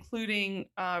gate, including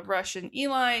Rush and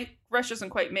Eli. Rush doesn't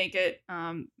quite make it.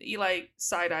 Eli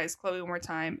side-eyes Chloe one more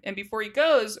time. And before he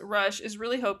goes, Rush is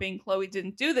really hoping Chloe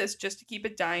didn't do this just to keep a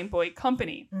dying boy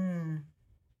company.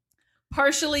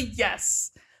 Partially,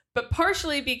 yes. But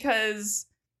partially because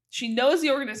she knows the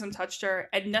organism touched her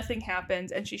and nothing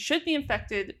happened. And she should be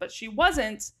infected, but she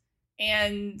wasn't.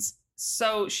 And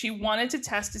so she wanted to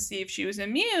test to see if she was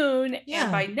immune. Yeah.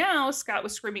 And by now, Scott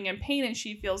was screaming in pain and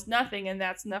she feels nothing. And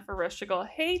that's enough for Rush to go,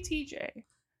 hey, TJ.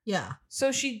 Yeah.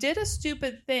 So she did a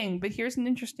stupid thing, but here's an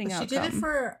interesting outcome. She did it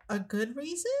for a good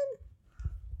reason?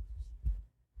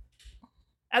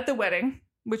 At the wedding,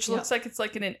 which looks like it's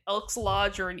like in an Elks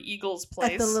Lodge or an Eagles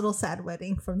place. At the little sad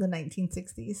wedding from the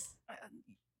 1960s.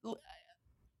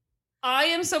 I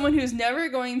am someone who's never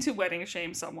going to wedding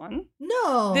shame someone.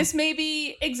 No. This may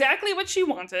be exactly what she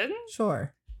wanted.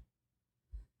 Sure.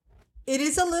 It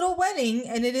is a little wedding,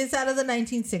 and it is out of the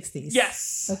 1960s.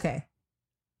 Yes. Okay.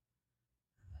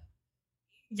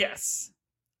 Yes.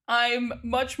 I'm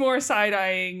much more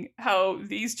side-eyeing how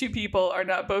these two people are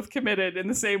not both committed in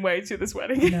the same way to this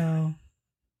wedding.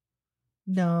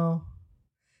 No.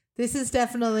 This is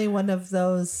definitely one of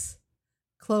those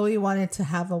Chloe wanted to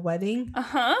have a wedding.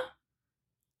 Uh-huh.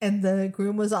 And the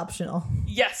groom was optional.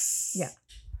 Yes.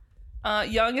 Yeah.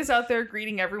 Young is out there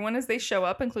greeting everyone as they show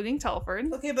up, including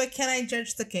Telford. Okay, but can I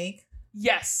judge the cake?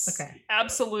 Yes. Okay.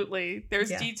 Absolutely.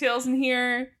 There's details in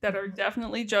here that are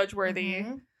definitely judge-worthy.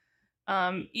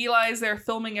 Mm-hmm. Eli's there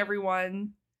filming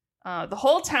everyone. The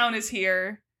whole town is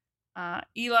here.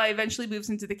 Eli eventually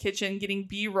moves into the kitchen, getting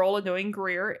B-roll annoying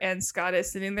Greer, and Scott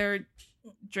is sitting there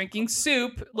drinking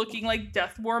soup, looking like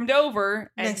death warmed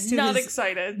over, and not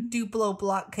excited. Duplo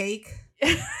block cake.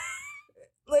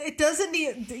 It doesn't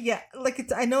need,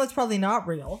 I know it's probably not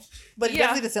real, but it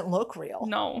definitely doesn't look real.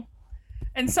 No.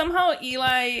 And somehow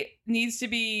Eli needs to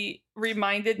be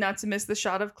reminded not to miss the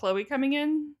shot of Chloe coming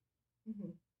in.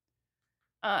 Mm-hmm.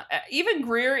 Even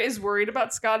Greer is worried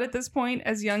about Scott at this point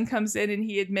as Young comes in and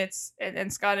he admits,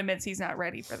 and Scott admits he's not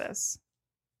ready for this.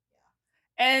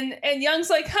 And Young's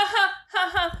like, ha ha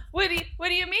ha ha. What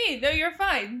do you mean? No, you're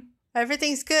fine.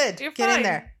 Everything's good. You're Get fine. in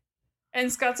there.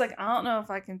 And Scott's like, I don't know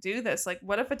if I can do this. Like,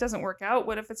 what if it doesn't work out?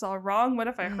 What if it's all wrong? What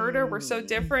if I hurt her? We're so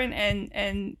different.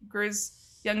 And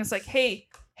Young is like, hey,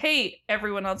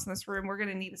 everyone else in this room, we're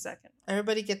gonna need a second.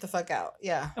 Everybody get the fuck out.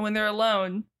 Yeah. And when they're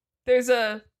alone, there's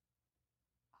a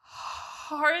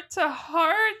heart to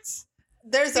heart.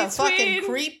 There's a fucking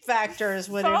creep factor is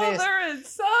what it is. Father and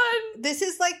son. This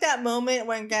is like that moment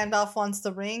when Gandalf wants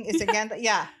the ring. Is it Gandalf?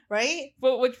 Yeah, right?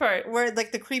 Well, which part? Where,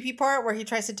 like, the creepy part where he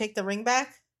tries to take the ring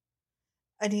back?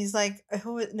 And he's like,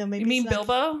 oh, no, maybe you mean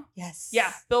Bilbo? Yes.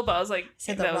 Yeah, Bilbo. I was like,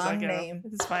 said the wrong name.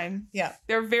 It's fine. Yeah.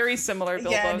 They're very similar,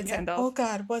 Bilbo and Gandalf. Like, oh,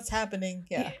 God, what's happening?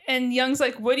 Yeah. And Young's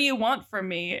like, what do you want from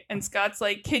me? And Scott's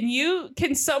like, can you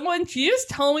just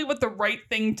tell me what the right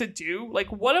thing to do?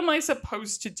 Like, what am I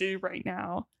supposed to do right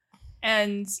now?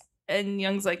 And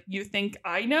Young's like, you think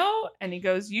I know? And he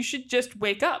goes, you should just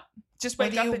wake up. Just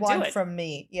wake up and do it. What do you want from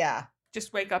me? Yeah.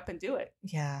 Just wake up and do it.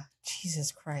 Yeah.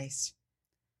 Jesus Christ.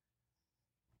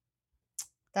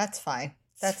 That's fine.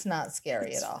 That's not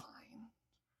scary at all. Fine.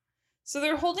 So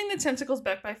they're holding the tentacles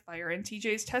back by fire, and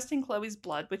TJ's testing Chloe's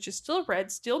blood, which is still red,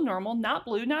 still normal, not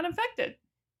blue, not infected.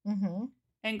 Mm-hmm.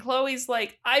 And Chloe's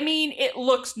like, I mean, it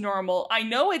looks normal. I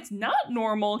know it's not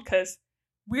normal because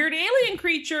weird alien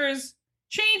creatures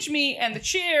changed me, and the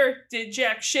chair did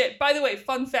jack shit. By the way,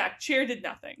 fun fact, chair did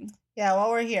nothing. Yeah,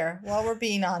 while we're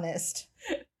being honest.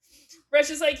 Rush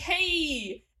is like,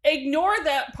 hey, ignore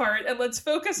that part and let's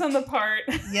focus on the part.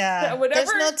 Yeah.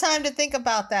 There's no time to think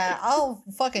about that. I'll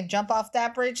fucking jump off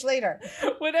that bridge later.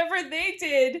 Whatever they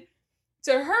did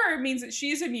to her means that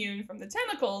she's immune from the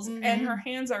tentacles and her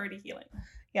hand's already healing.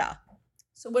 Yeah.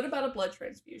 So what about a blood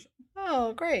transfusion?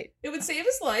 Oh, great. It would save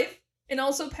his life. and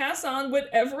also pass on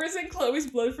whatever is in Chloe's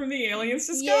blood from the aliens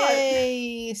to Scott.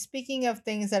 Yay! Speaking of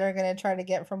things that are going to try to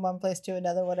get from one place to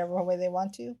another, whatever way they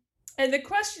want to. And the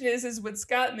question is would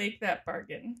Scott make that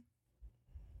bargain?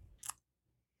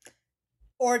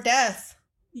 Or death.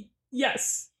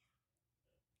 Yes.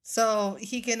 So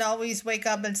he can always wake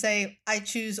up and say, I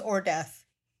choose or death.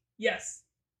 Yes.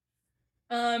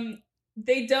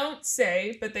 They don't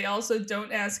say, but they also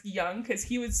don't ask Young because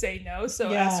he would say no.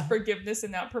 So ask forgiveness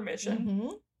and not permission. Mm-hmm.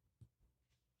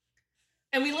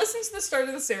 And we listen to the start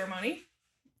of the ceremony.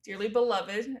 Dearly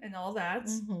beloved and all that.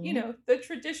 Mm-hmm. You know, the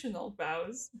traditional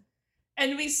vows.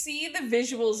 And we see the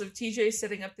visuals of TJ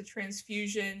setting up the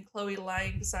transfusion, Chloe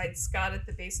lying beside Scott at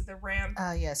the base of the ramp.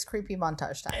 Yes, creepy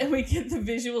montage time. And we get the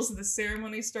visuals of the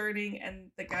ceremony starting and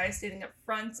the guy standing up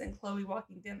front and Chloe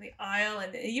walking down the aisle.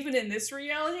 And even in this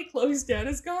reality, Chloe's dad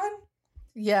is gone.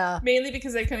 Yeah. Mainly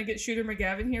because they kind of get Shooter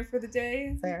McGavin here for the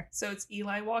day. Fair. So it's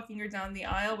Eli walking her down the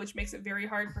aisle, which makes it very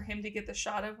hard for him to get the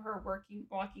shot of her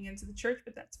walking into the church,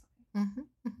 but that's fine.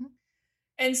 Mm-hmm. Mm-hmm.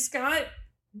 And Scott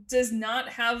does not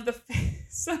have the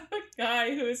face of a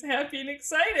guy who is happy and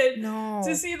excited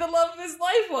to see the love of his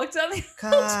life walk down the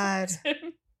aisle. God.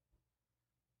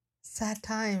 Sad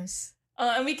times.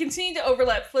 And we continue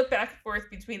to flip back and forth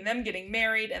between them getting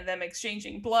married and them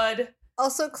exchanging blood.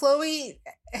 Also, Chloe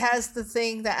has the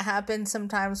thing that happens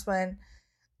sometimes when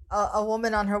a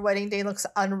woman on her wedding day looks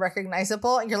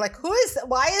unrecognizable, and you're like,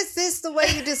 why is this the way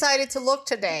you decided to look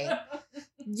today?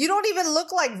 You don't even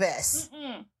look like this.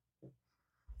 Mm-mm.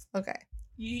 Okay.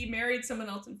 He married someone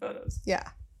else in photos. Yeah.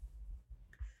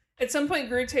 At some point,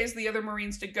 Greer tells the other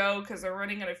Marines to go because they're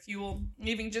running out of fuel,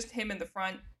 leaving just him in the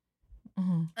front.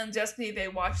 Mm-hmm. On Destiny, they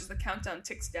watch as the countdown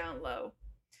ticks down low.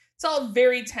 It's all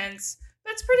very tense.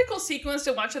 That's a pretty cool sequence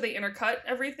to watch how they intercut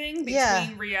everything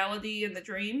between reality and the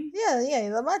dream. Yeah,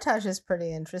 the montage is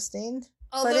pretty interesting.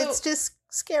 But it's just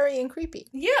scary and creepy.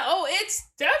 Yeah, it's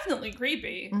definitely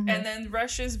creepy. Mm-hmm. And then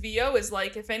Rush's VO is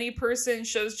like, if any person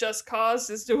shows just cause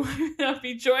as to why not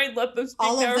be joined, let them speak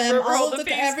all of them, all of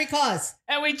the every cause.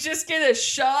 And we just get a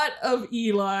shot of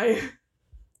Eli.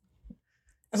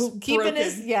 Keeping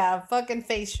his fucking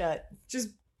face shut. Just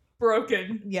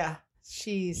broken. Yeah.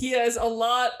 Jeez. He has a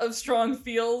lot of strong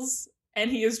feels,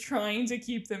 and he is trying to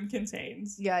keep them contained.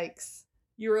 Yikes.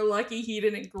 You were lucky he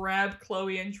didn't grab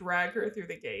Chloe and drag her through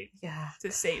the gate. Yeah.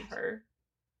 To save her.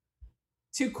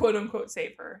 To quote unquote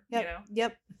save her. Yep. You know?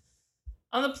 Yep.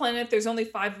 On the planet, there's only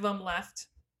 5 of them left.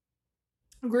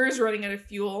 Greer's running out of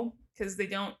fuel because they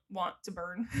don't want to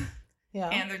burn. Yeah.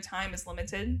 And their time is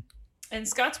limited. And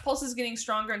Scott's pulse is getting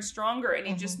stronger and stronger, and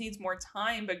he just needs more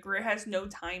time, but Greer has no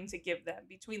time to give them.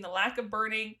 Between the lack of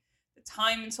burning, the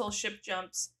time until ship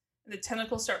jumps, and the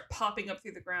tentacles start popping up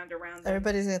through the ground around them.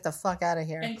 Everybody's gonna get the fuck out of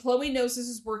here. And Chloe knows this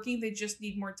is working, they just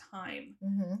need more time.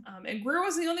 Mm-hmm. And Greer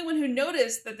was the only one who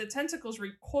noticed that the tentacles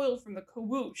recoil from the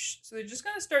kawoosh, so they're just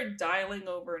gonna start dialing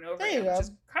over and over again, which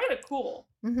is kind of cool.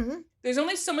 Mm-hmm. There's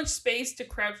only so much space to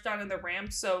crouch down in the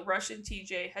ramp, so Rush and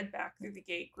TJ head back through the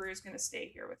gate. Greer's gonna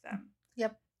stay here with them.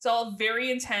 Yep. It's all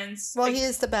very intense. Well, he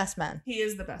is the best man. He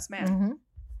is the best man. Mm-hmm.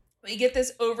 We get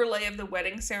this overlay of the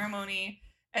wedding ceremony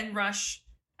and Rush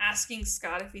asking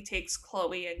Scott if he takes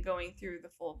Chloe and going through the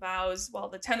full vows while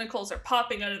the tentacles are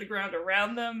popping out of the ground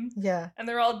around them. Yeah. And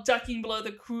they're all ducking below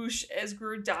the koosh as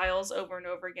Greer dials over and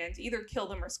over again to either kill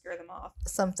them or scare them off.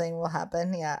 Something will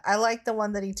happen, yeah. I like the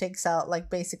one that he takes out, like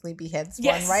basically beheads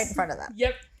one right in front of them.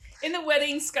 Yep. In the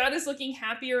wedding, Scott is looking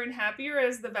happier and happier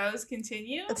as the vows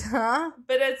continue. Huh?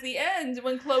 But at the end,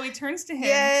 when Chloe turns to him,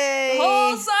 Yay! the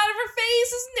whole side of her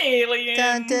face is an alien.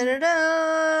 Dun, dun, dun,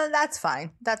 dun. That's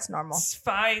fine. That's normal. It's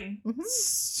fine. Mm-hmm.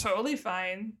 It's totally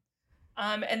fine.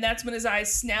 And that's when his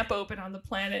eyes snap open on the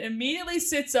planet. Immediately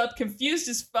sits up, confused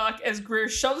as fuck, as Greer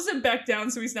shoves him back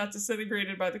down so he's not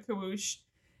disintegrated by the kawoosh.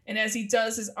 And as he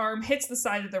does, his arm hits the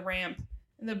side of the ramp,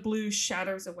 and the blue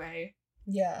shatters away.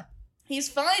 Yeah. He's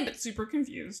fine, but super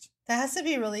confused. That has to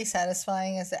be really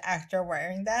satisfying as an actor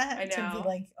wearing that. I know. To be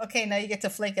like, okay, now you get to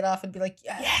flake it off and be like,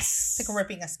 yes! It's like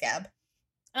ripping a scab.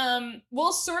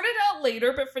 We'll sort it out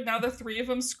later, but for now, the 3 of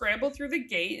them scramble through the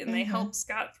gate, and they help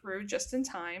Scott through just in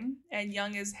time. And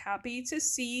Young is happy to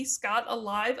see Scott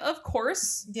alive, of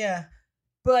course. Yeah.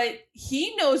 But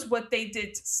he knows what they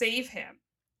did to save him.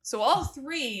 So all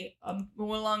 3,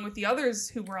 along with the others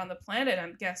who were on the planet,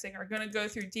 I'm guessing, are going to go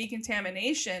through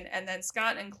decontamination, and then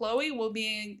Scott and Chloe will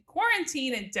be in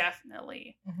quarantine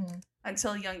indefinitely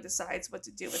until Young decides what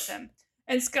to do with them.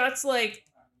 And Scott's like,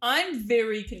 I'm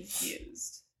very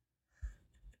confused.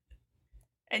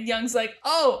 And Young's like,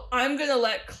 oh, I'm going to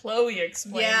let Chloe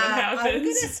explain what happens. I'm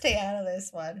going to stay out of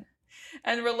this one.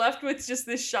 And we're left with just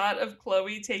this shot of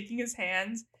Chloe taking his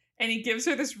hand And he gives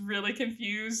her this really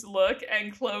confused look,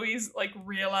 and Chloe's like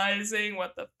realizing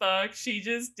what the fuck she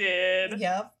just did.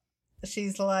 Yep.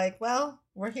 She's like, well,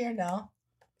 we're here now.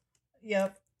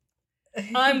 Yep.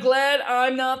 I'm glad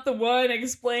I'm not the one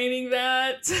explaining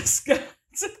that to Scott.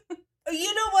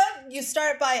 You know what? You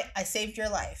start by, I saved your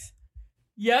life.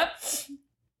 Yep.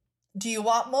 Do you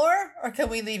want more, or can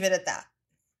we leave it at that?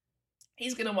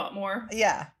 He's gonna want more.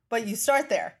 Yeah, but you start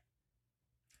there.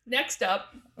 Next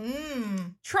up,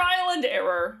 trial and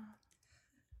error.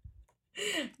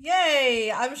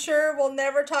 Yay! I'm sure we'll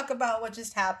never talk about what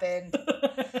just happened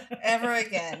ever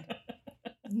again.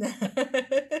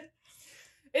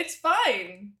 It's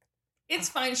fine. It's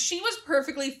fine. She was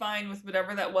perfectly fine with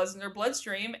whatever that was in her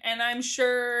bloodstream, and I'm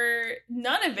sure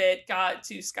none of it got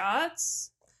to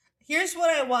Scott's. Here's what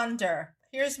I wonder.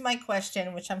 Here's my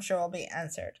question, which I'm sure will be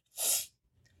answered.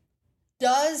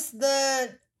 Does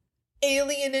the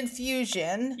alien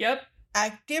infusion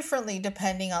act differently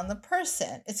depending on the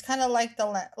person? It's kind of like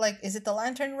is it the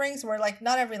lantern rings, where like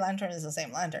not every lantern is the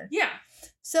same lantern? Yeah.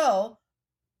 So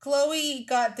Chloe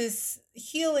got this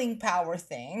healing power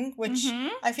thing, which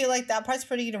I feel like that part's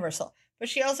pretty universal. But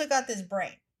she also got this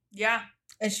brain. Yeah.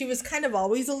 And she was kind of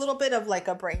always a little bit of like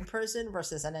a brain person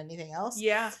versus an anything else.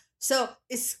 Yeah. So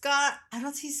is Scott, I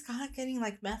don't see Scott getting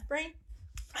like meth brain.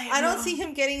 I don't see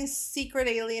him getting secret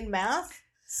alien math.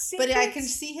 But I can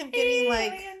see him getting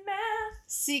like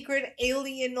secret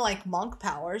alien like monk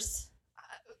powers.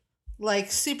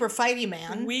 Like super fighty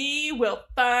man. We will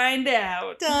find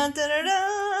out. Dun, dun, dun,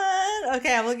 dun.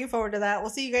 Okay, I'm looking forward to that.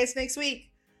 We'll see you guys next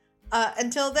week.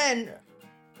 Until then,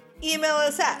 email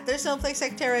us at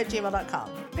there'snoplaceliketerra@gmail.com.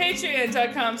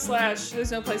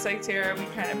 Patreon.com/there'snoplaceliketerra. We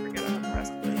kind of forget about the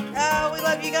rest of it. We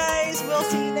love you guys. We'll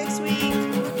see you next week.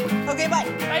 Okay, bye.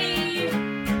 Bye.